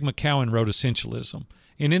thing. Greg McKeown wrote Essentialism.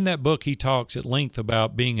 And in that book, he talks at length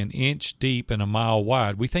about being an inch deep and a mile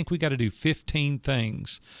wide. We think we got to do 15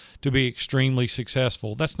 things to be extremely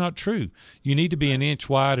successful. That's not true. You need to be an inch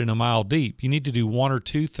wide and a mile deep. You need to do 1 or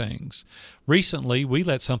 2 things. Recently, we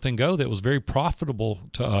let something go that was very profitable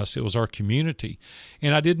to us. It was our community.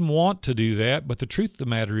 And I didn't want to do that, but the truth of the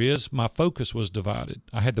matter is my focus was divided.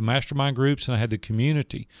 I had the mastermind groups and I had the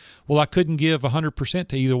community. Well, I couldn't give 100%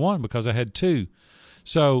 to either one because I had 2.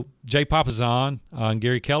 So Jay Papasan and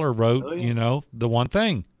Gary Keller wrote, the one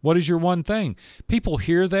thing. What is your one thing? People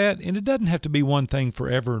hear that, and it doesn't have to be one thing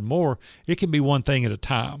forever and more. It can be one thing at a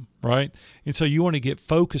time, right? And so you want to get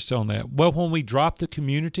focused on that. Well, when we dropped the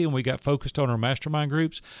community and we got focused on our mastermind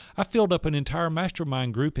groups, I filled up an entire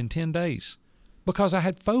mastermind group in 10 days because I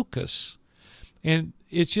had focus. And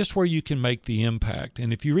it's just where you can make the impact.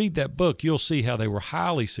 And if you read that book, you'll see how they were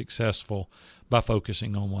highly successful by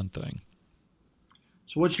focusing on one thing.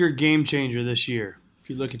 So what's your game changer this year? If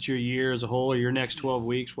you look at your year as a whole, or your next 12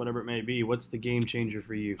 weeks, whatever it may be, what's the game changer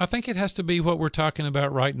for you? I think it has to be what we're talking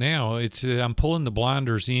about right now. It's I'm pulling the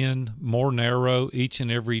blinders in more narrow each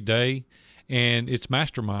and every day, and it's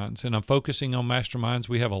masterminds, and I'm focusing on masterminds.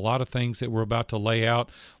 We have a lot of things that we're about to lay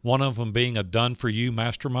out, one of them being a done-for-you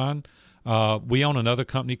mastermind. We own another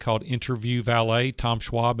company called Interview Valet, Tom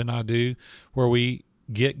Schwab and I do, where we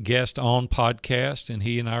get guests on podcast, and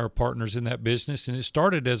he and I are partners in that business. And it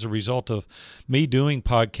started as a result of me doing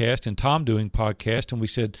podcast and Tom doing podcast. And we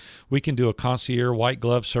said, we can do a concierge white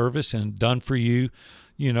glove service and done for you.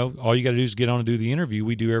 All you got to do is get on and do the interview.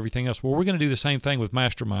 We do everything else. Well, we're going to do the same thing with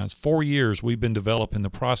masterminds. 4 years we've been developing the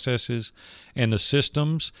processes and the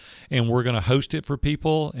systems, and we're going to host it for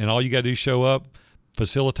people. And all you got to do is show up,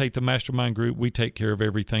 facilitate the mastermind group. We take care of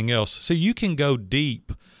everything else. So you can go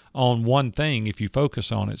deep on one thing if you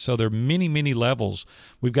focus on it. So there are many, many levels.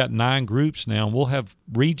 We've got 9 groups now, and we'll have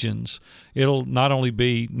regions. It'll not only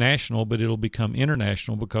be national, but it'll become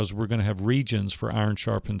international because we're going to have regions for Iron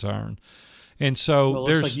Sharpens Iron. And so it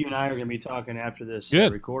looks like you and I are going to be talking after this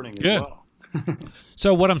recording as well.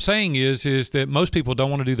 So what I'm saying is that most people don't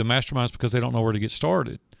want to do the masterminds because they don't know where to get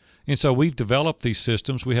started. And so we've developed these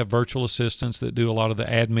systems. We have virtual assistants that do a lot of the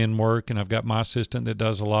admin work, and I've got my assistant that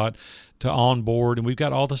does a lot to onboard, and we've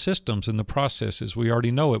got all the systems and the processes. We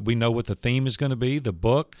already know it. We know what the theme is going to be, the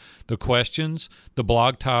book, the questions, the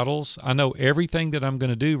blog titles. I know everything that I'm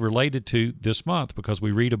going to do related to this month because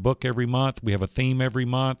we read a book every month. We have a theme every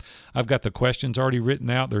month. I've got the questions already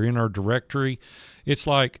written out. They're in our directory. It's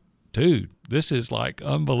like, dude, this is like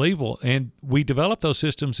unbelievable. And we develop those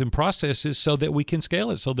systems and processes so that we can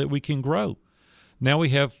scale it, so that we can grow. Now we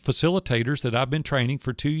have facilitators that I've been training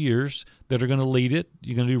for 2 years that are going to lead it.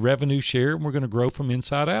 You're going to do revenue share, and we're going to grow from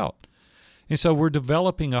inside out. And so we're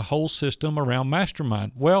developing a whole system around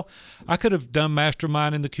Mastermind. Well, I could have done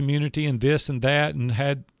Mastermind in the community and this and that and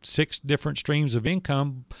had 6 different streams of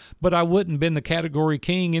income, but I wouldn't have been the category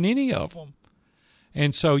king in any of them.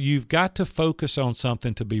 And so you've got to focus on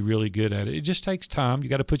something to be really good at it. It just takes time. You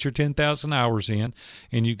got to put your 10,000 hours in,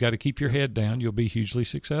 and you've got to keep your head down. You'll be hugely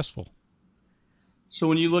successful. So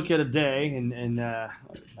when you look at a day, and I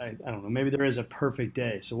don't know, maybe there is a perfect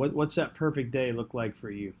day. So what's that perfect day look like for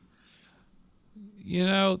you? You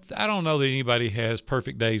know, I don't know that anybody has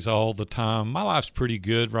perfect days all the time. My life's pretty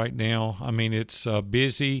good right now. I mean, it's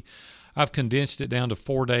busy. I've condensed it down to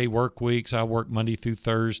 4-day work weeks. I work Monday through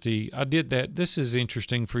Thursday. I did that. This is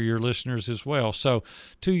interesting for your listeners as well. So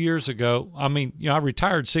 2 years ago, I mean, I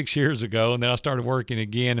retired 6 years ago, and then I started working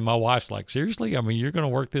again. And my wife's like, seriously? I mean, you're going to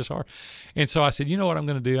work this hard? And so I said, you know what I'm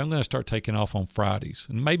going to do? I'm going to start taking off on Fridays.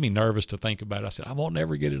 And it made me nervous to think about it. I said, I won't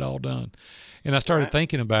never get it all done. And I started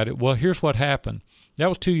thinking about it. Well, here's what happened. That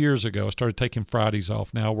was 2 years ago. I started taking Fridays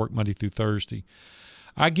off. Now I work Monday through Thursday.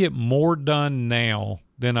 I get more done now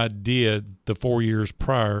than I did the 4 years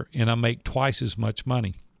prior, and I make twice as much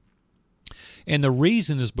money. And the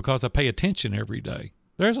reason is because I pay attention every day.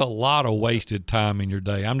 There's a lot of wasted time in your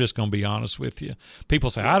day. I'm just going to be honest with you. People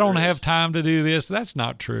say, I don't have time to do this. That's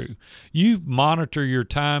not true. You monitor your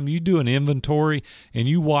time, you do an inventory, and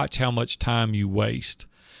you watch how much time you waste.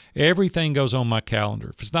 Everything goes on my calendar.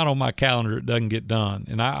 If it's not on my calendar, it doesn't get done.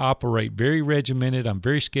 And I operate very regimented. I'm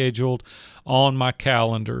very scheduled on my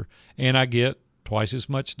calendar, and I get twice as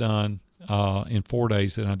much done in 4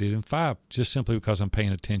 days than I did in 5, just simply because I'm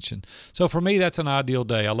paying attention. So for me, that's an ideal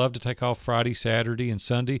day. I love to take off Friday, Saturday, and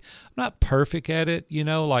Sunday. I'm not perfect at it,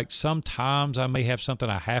 like sometimes I may have something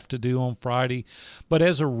I have to do on Friday, but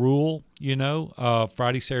as a rule,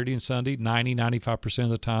 Friday, Saturday, and Sunday, 95% of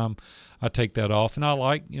the time I take that off. And I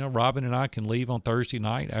like, Robin and I can leave on Thursday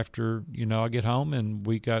night after, I get home, and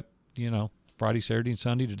we got, Friday, Saturday, and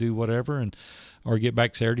Sunday to do whatever, or get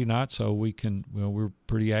back Saturday night so we can. We're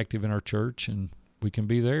pretty active in our church, and we can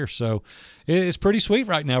be there. So it's pretty sweet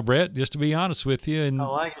right now, Brett. Just to be honest with you, and I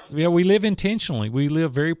like it. We live intentionally. We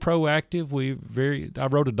live very proactive. I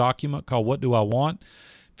wrote a document called "What Do I Want."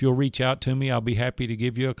 If you'll reach out to me, I'll be happy to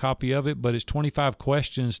give you a copy of it. But it's 25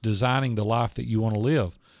 questions designing the life that you want to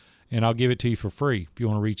live, and I'll give it to you for free if you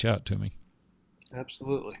want to reach out to me.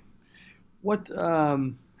 Absolutely.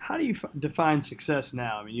 How do you define success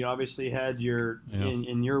now? I mean, you obviously had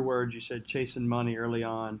in your words, you said chasing money early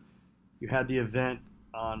on. You had the event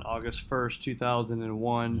on August 1st,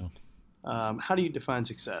 2001. Yeah. How do you define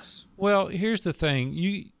success? Well, here's the thing.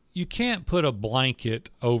 You can't put a blanket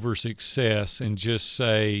over success and just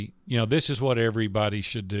say, this is what everybody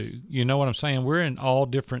should do. You know what I'm saying? We're in all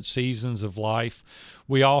different seasons of life.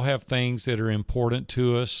 We all have things that are important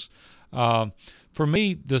to us. For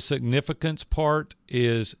me, the significance part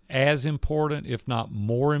is as important, if not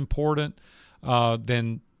more important,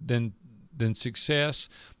 than success.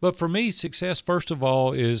 But for me, success, first of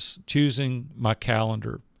all, is choosing my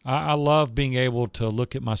calendar. I love being able to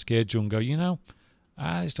look at my schedule and go,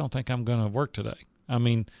 I just don't think I'm going to work today. I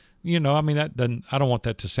don't want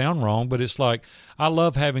that to sound wrong, but it's like I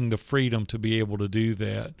love having the freedom to be able to do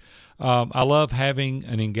that. I love having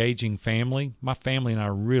an engaging family. My family and I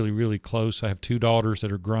are really, really close. I have 2 daughters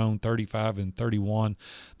that are grown, 35 and 31.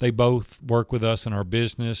 They both work with us in our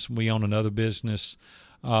business. We own another business,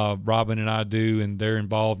 Robin and I do, and they're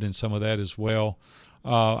involved in some of that as well.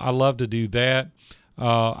 I love to do that.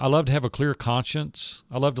 I love to have a clear conscience.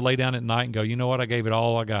 I love to lay down at night and go, you know what? I gave it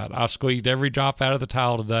all I got. I squeezed every drop out of the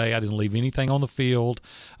towel today. I didn't leave anything on the field.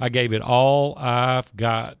 I gave it all I've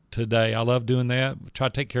got today. I love doing that. Try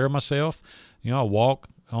to take care of myself. I walk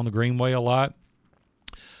on the Greenway a lot.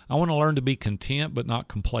 I want to learn to be content but not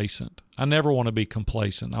complacent. I never want to be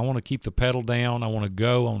complacent. I want to keep the pedal down. I want to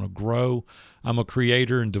go. I want to grow. I'm a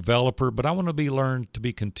creator and developer, but I want to learn to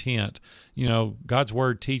be content. God's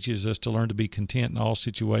word teaches us to learn to be content in all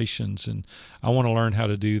situations, and I want to learn how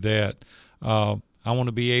to do that. I want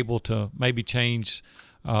to be able to maybe change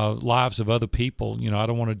lives of other people. I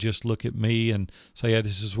don't want to just look at me and say, yeah,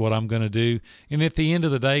 this is what I'm going to do. And at the end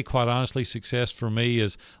of the day, quite honestly, success for me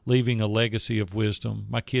is leaving a legacy of wisdom.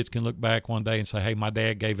 My kids can look back one day and say, hey, my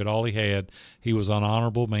dad gave it all he had. He was an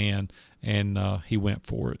honorable man, and he went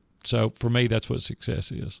for it. So for me, that's what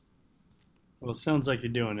success is. Well, it sounds like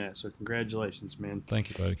you're doing that, so congratulations, man.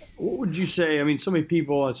 Thank you, buddy. What would you say? I mean, so many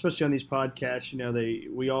people, especially on these podcasts,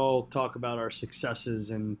 we all talk about our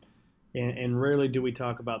successes, and rarely do we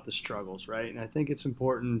talk about the struggles, right? And I think it's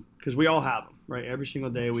important because we all have them, right? Every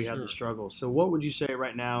single day we have the struggles. So what would you say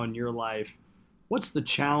right now in your life? What's the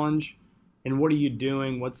challenge, and what are you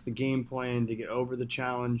doing? What's the game plan to get over the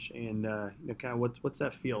challenge, and kind of what's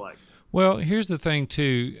that feel like? Well, here's the thing,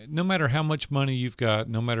 too. No matter how much money you've got,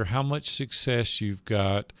 no matter how much success you've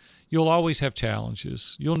got, you'll always have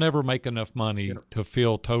challenges. You'll never make enough money to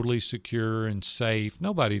feel totally secure and safe.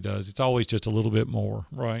 Nobody does. It's always just a little bit more,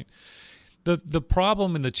 right? The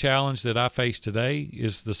problem and the challenge that I face today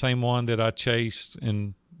is the same one that I chased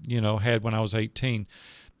and, had when I was 18.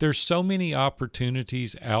 There's so many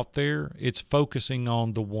opportunities out there. It's focusing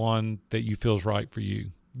on the one that you feels right for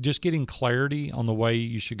you. Just getting clarity on the way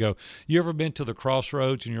you should go. You ever been to the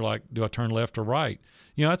crossroads and you're like, do I turn left or right?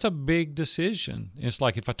 That's a big decision. It's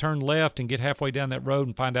like, if I turn left and get halfway down that road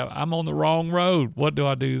and find out I'm on the wrong road, what do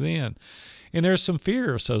I do then? And there's some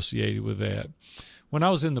fear associated with that. When I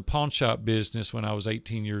was in the pawn shop business when I was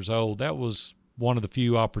 18 years old, that was one of the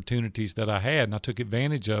few opportunities that I had, and I took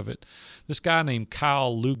advantage of it. This guy named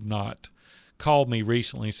Kyle Lugnot called me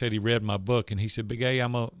recently and said he read my book, and he said, Big A,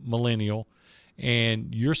 I'm a millennial,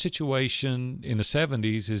 and your situation in the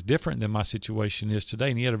 70s is different than my situation is today.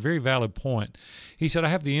 And he had a very valid point. He said, I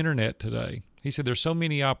have the internet today. He said, there's so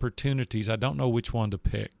many opportunities, I don't know which one to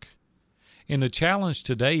pick. And the challenge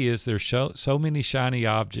today is there's so many shiny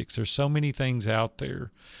objects. There's so many things out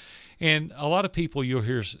there. And a lot of people you'll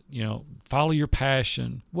hear, follow your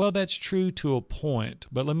passion. Well, that's true to a point,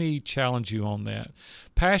 but let me challenge you on that.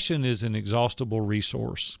 Passion is an inexhaustible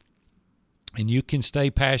resource. And you can stay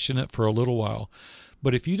passionate for a little while.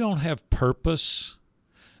 But if you don't have purpose,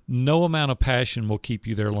 no amount of passion will keep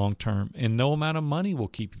you there long term, and no amount of money will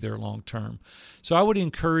keep you there long term. So I would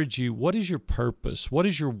encourage you, what is your purpose? What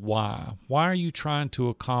is your why? Why are you trying to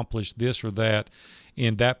accomplish this or that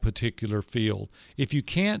in that particular field? If you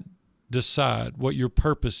can't decide what your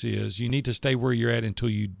purpose is, you need to stay where you're at until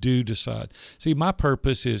you do decide. See, my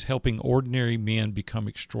purpose is helping ordinary men become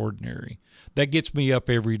extraordinary. That gets me up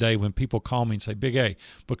every day when people call me and say, Big A,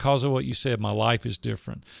 because of what you said, my life is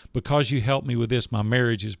different. Because you helped me with this, my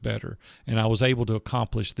marriage is better. And I was able to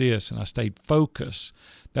accomplish this, and I stayed focused.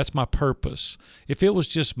 That's my purpose. If it was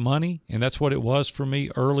just money, and that's what it was for me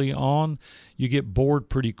early on, you get bored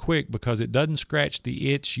pretty quick because it doesn't scratch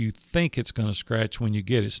the itch you think it's going to scratch when you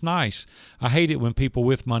get it. It's nice. I hate it when people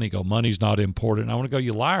with money go, money's not important. I want to go,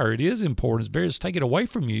 you liar. It is important. It's better to take it away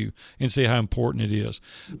from you and see how important it is.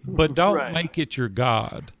 But don't make it your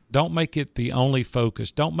God. Don't make it the only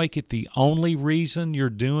focus. Don't make it the only reason you're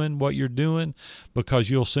doing what you're doing, because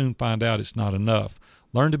you'll soon find out it's not enough.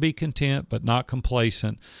 Learn to be content but not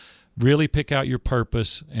complacent. Really pick out your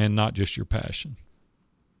purpose and not just your passion.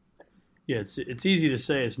 Yeah, it's easy to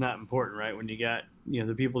say it's not important, right? When you got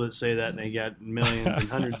the people that say that and they got millions and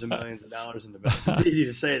hundreds of millions of dollars in the bank. It's easy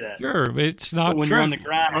to say that. Sure, it's not but when true. You're on the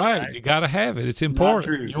grind, right? You got to have it. It's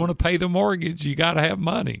important. You want to pay the mortgage, you got to have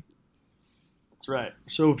money. That's right.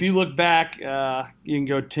 So if you look back, you can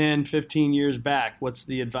go 10, 15 years back. What's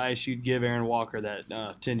the advice you'd give Aaron Walker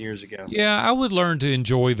that 10 years ago? Yeah, I would learn to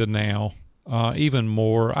enjoy the now even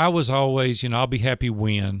more. I was always, I'll be happy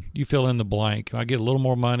when. You fill in the blank. I get a little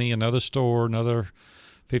more money, another store, another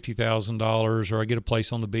 $50,000, or I get a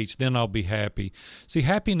place on the beach, then I'll be happy. See,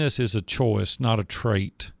 happiness is a choice, not a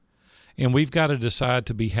trait. And we've got to decide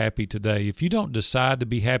to be happy today. If you don't decide to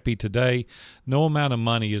be happy today, no amount of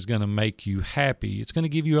money is going to make you happy. It's going to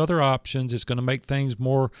give you other options. It's going to make things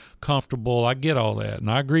more comfortable. I get all that,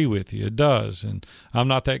 and I agree with you. It does. And I'm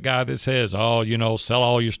not that guy that says, sell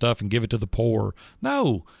all your stuff and give it to the poor.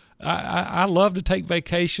 No. I love to take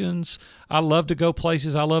vacations. I love to go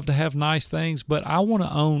places. I love to have nice things, but I want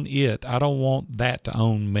to own it. I don't want that to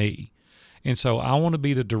own me. And so I want to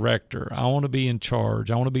be the director. I want to be in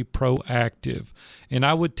charge. I want to be proactive. And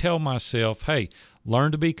I would tell myself, hey,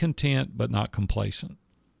 learn to be content but not complacent.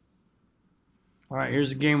 All right,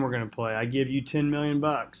 here's a game we're going to play. I give you $10 million,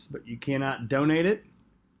 but you cannot donate it.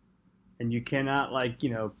 And you cannot,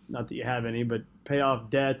 not that you have any, but pay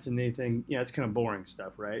off debts and anything. It's kind of boring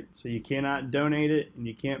stuff, right? So you cannot donate it and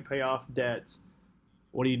you can't pay off debts.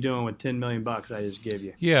 What are you doing with $10 million I just gave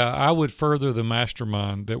you? Yeah, I would further the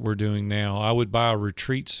mastermind that we're doing now. I would buy a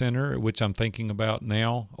retreat center, which I'm thinking about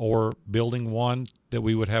now, or building one that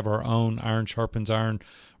we would have our own Iron Sharpens Iron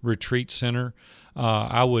retreat center.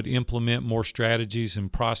 I would implement more strategies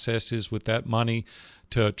and processes with that money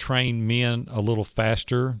to train men a little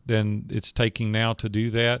faster than it's taking now to do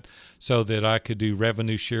that, so that I could do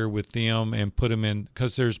revenue share with them and put them in,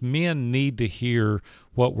 because there's men need to hear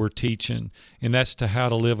what we're teaching, and that's to how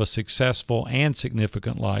to live a successful and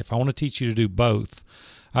significant life. I want to teach you to do both.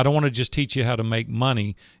 I don't want to just teach you how to make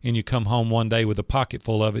money and you come home one day with a pocket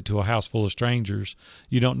full of it to a house full of strangers.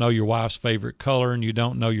 You don't know your wife's favorite color and you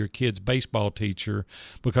don't know your kid's baseball teacher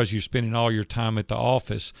because you're spending all your time at the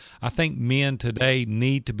office. I think men today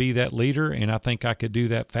need to be that leader, and I think I could do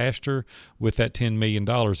that faster with that $10 million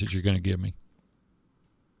that you're going to give me.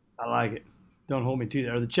 I like it. Don't hold me to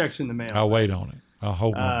that. Or the check's in the mail. I'll wait on it. I'll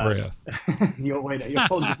hold my breath. You'll wait. You'll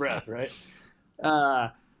hold your breath, right?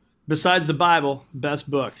 Besides the Bible, best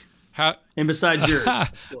book. And besides yours.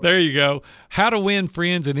 There you go. How to Win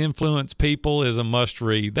Friends and Influence People is a must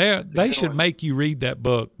read. They should make you read that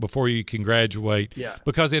book before you can graduate,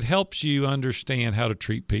 because it helps you understand how to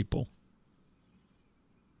treat people.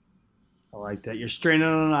 I like that. You're stranded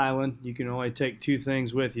on an island. You can only take two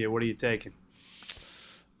things with you. What are you taking?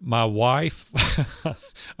 My wife.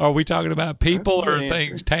 Are we talking about people or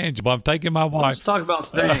things tangible? I'm taking my wife. Let's talk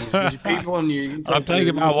about things. People and you. I'm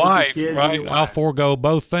taking my wife, right? I'll forego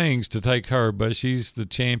both things to take her, but she's the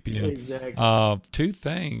champion. Exactly. Two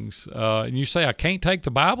things. And you say I can't take the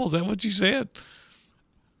Bible? Is that what you said?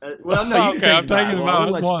 Well, no, okay, I'm taking the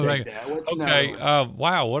Bible. That's one thing. Okay.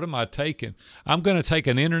 Wow, what am I taking? I'm going to take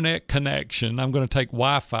an internet connection. I'm going to take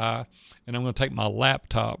Wi-Fi, and I'm going to take my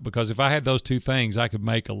laptop, because if I had those two things, I could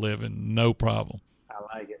make a living, no problem.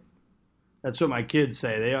 I like it. That's what my kids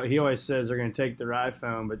say. He always says they're going to take their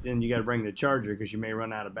iPhone, but then you got to bring the charger because you may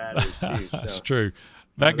run out of batteries too. That's true.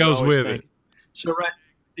 That goes with it. So right.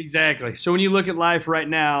 Exactly. So when you look at life right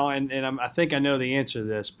now, and I think I know the answer to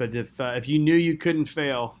this, but if you knew you couldn't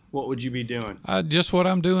fail, what would you be doing? Just what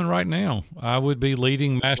I'm doing right now. I would be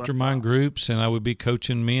leading mastermind groups, and I would be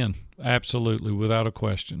coaching men. Absolutely, without a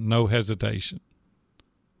question, no hesitation.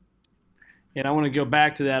 And I want to go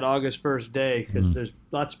back to that August 1st day, because there's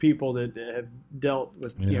lots of people that have dealt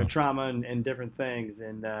with trauma and different things,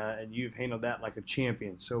 and you've handled that like a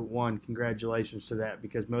champion. So one, congratulations to that,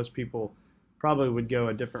 because most people probably would go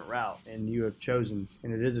a different route, and you have chosen,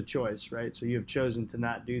 and it is a choice, right? So you have chosen to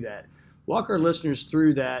not do that. Walk our listeners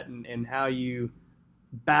through that and how you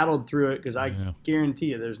battled through it, because I guarantee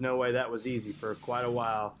you there's no way that was easy for quite a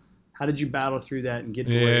while. How did you battle through that and get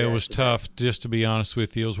to where you're at? It was tough, just to be honest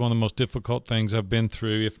with you. It was one of the most difficult things I've been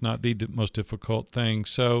through, if not the most difficult thing.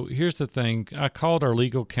 So here's the thing. I called our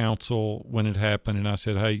legal counsel when it happened, and I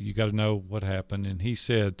said, hey, you got to know what happened. And he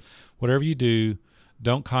said, whatever you do,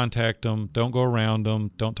 don't contact them, don't go around them,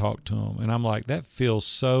 don't talk to them. And I'm like, that feels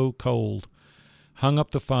so cold. Hung up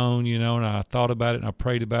the phone, and I thought about it, and I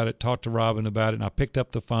prayed about it, talked to Robin about it, and I picked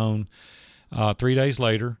up the phone 3 days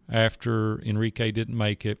later after Enrique didn't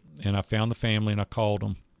make it, and I found the family, and I called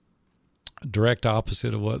them. Direct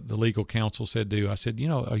opposite of what the legal counsel said do. I said,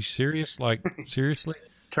 are you serious? Like, seriously?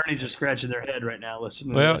 Attorneys just scratching their head right now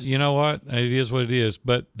listening to this. Well, you know what? It is what it is.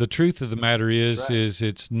 But the truth of the matter is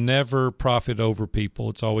it's never profit over people.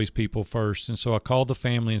 It's always people first. And so I called the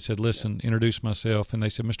family and said, listen, introduced myself. And they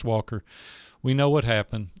said, Mr. Walker, we know what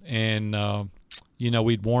happened. And,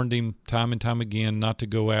 we'd warned him time and time again not to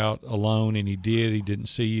go out alone. And he did. He didn't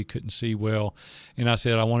see you, couldn't see well. And I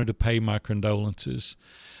said, I wanted to pay my condolences.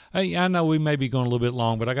 Hey, I know we may be going a little bit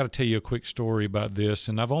long, but I got to tell you a quick story about this.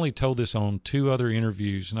 And I've only told this on 2 other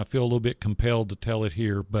interviews, and I feel a little bit compelled to tell it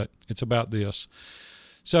here, but it's about this.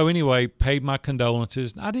 So anyway, paid my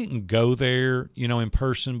condolences. I didn't go there, in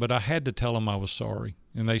person, but I had to tell them I was sorry.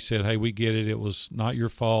 And they said, hey, we get it. It was not your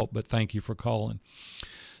fault, but thank you for calling.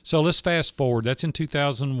 So let's fast forward. That's in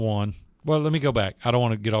 2001. Well, let me go back. I don't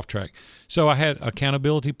want to get off track. So I had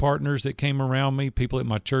accountability partners that came around me, people at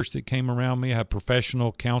my church that came around me. I had a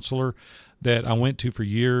professional counselor that I went to for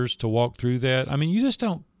years to walk through that. I mean, you just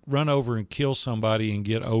don't run over and kill somebody and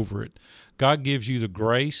get over it. God gives you the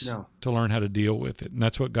grace to learn how to deal with it, and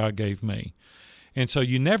that's what God gave me. And so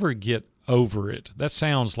you never get over it. That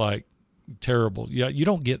sounds like terrible. Yeah, you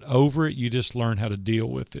don't get over it. You just learn how to deal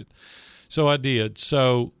with it. So I did.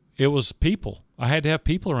 So it was people. I had to have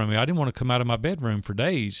people around me. I didn't want to come out of my bedroom for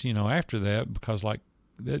days, after that, because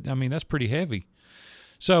that's pretty heavy.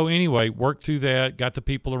 So anyway, worked through that, got the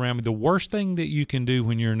people around me. The worst thing that you can do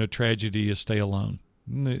when you're in a tragedy is stay alone.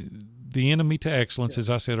 the enemy to excellence, as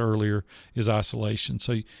I said earlier, is isolation.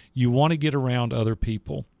 So you want to get around other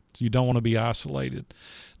people. So you don't want to be isolated.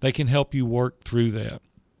 They can help you work through that.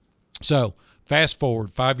 So fast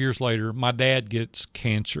forward 5 years later, my dad gets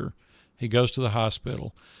cancer. He goes to the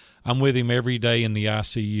hospital. I'm with him every day in the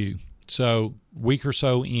ICU. So week or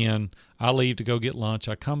so in, I leave to go get lunch.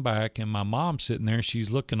 I come back, and my mom's sitting there, and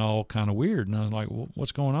she's looking all kind of weird. And I was like, well,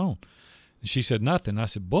 what's going on? And she said, nothing. I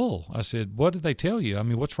said, Bull. I said, what did they tell you? I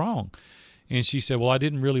mean, what's wrong? And she said, well, I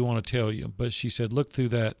didn't really want to tell you. But she said, look through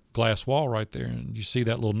that glass wall right there, and you see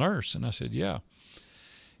that little nurse? And I said, yeah.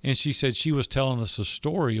 And she said she was telling us a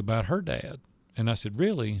story about her dad. And I said,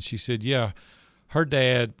 really? And she said, yeah, her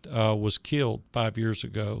dad was killed 5 years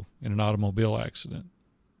ago in an automobile accident.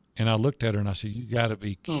 And I looked at her and I said, you got to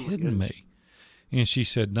be kidding me. And she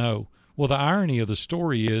said, no. Well, the irony of the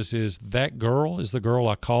story is that girl is the girl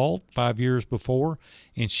I called 5 years before,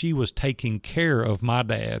 and she was taking care of my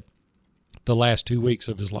dad the last 2 weeks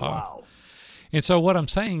of his life. Wow. And so what I'm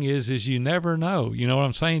saying is you never know. You know what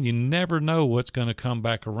I'm saying? You never know what's going to come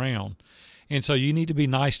back around. And so you need to be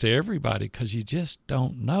nice to everybody because you just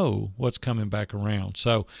don't know what's coming back around.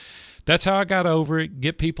 So that's how I got over it.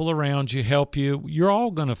 Get people around you, help you. You're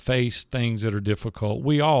all going to face things that are difficult.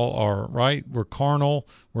 We all are, right? We're carnal.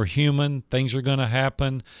 We're human. Things are going to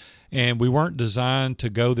happen. And we weren't designed to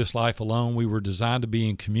go this life alone. We were designed to be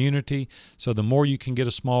in community. So the more you can get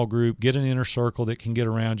a small group, get an inner circle that can get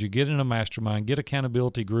around you, get in a mastermind, get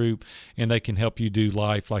accountability group, and they can help you do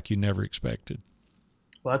life like you never expected.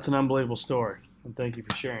 Well, that's an unbelievable story, and thank you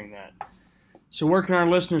for sharing that. So where can our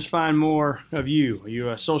listeners find more of you? Are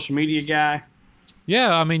you a social media guy?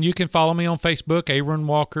 Yeah, I mean, you can follow me on Facebook, Aaron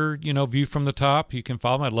Walker, View from the Top. You can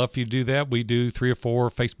follow me. I'd love for you to do that. We do 3 or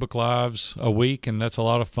 4 Facebook Lives a week, and that's a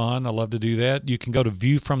lot of fun. I love to do that. You can go to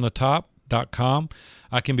viewfromthetop.com.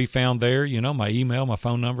 I can be found there. My email, my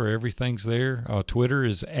phone number, everything's there. Twitter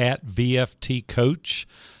is @VFTCoach.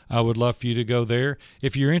 I would love for you to go there.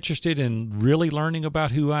 If you're interested in really learning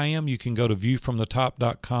about who I am, you can go to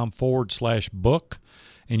viewfromthetop.com/book,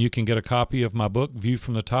 and you can get a copy of my book, View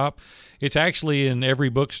from the Top. It's actually in every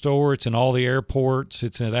bookstore. It's in all the airports.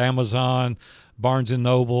 It's at Amazon, Barnes &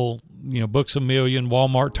 Noble, Books A Million,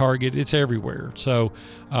 Walmart, Target. It's everywhere. So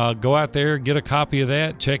go out there, get a copy of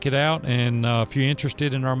that, check it out. And if you're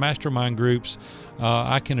interested in our mastermind groups,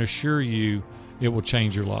 I can assure you it will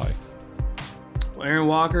change your life. Well, Aaron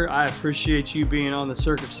Walker, I appreciate you being on the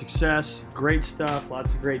Circuit of Success. Great stuff.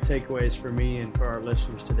 Lots of great takeaways for me and for our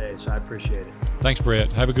listeners today, so I appreciate it. Thanks,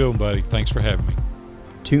 Brett. Have a good one, buddy. Thanks for having me.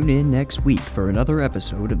 Tune in next week for another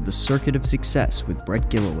episode of the Circuit of Success with Brett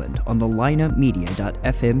Gilliland on the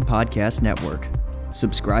lineupmedia.fm podcast network.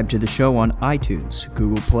 Subscribe to the show on iTunes,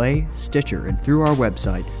 Google Play, Stitcher, and through our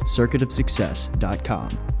website, circuitofsuccess.com.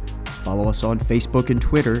 Follow us on Facebook and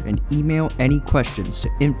Twitter, and email any questions to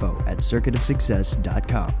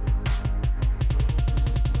info@circuitofsuccess.com.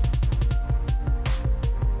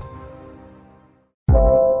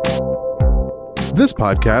 This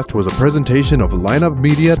podcast was a presentation of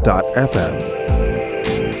lineupmedia.fm.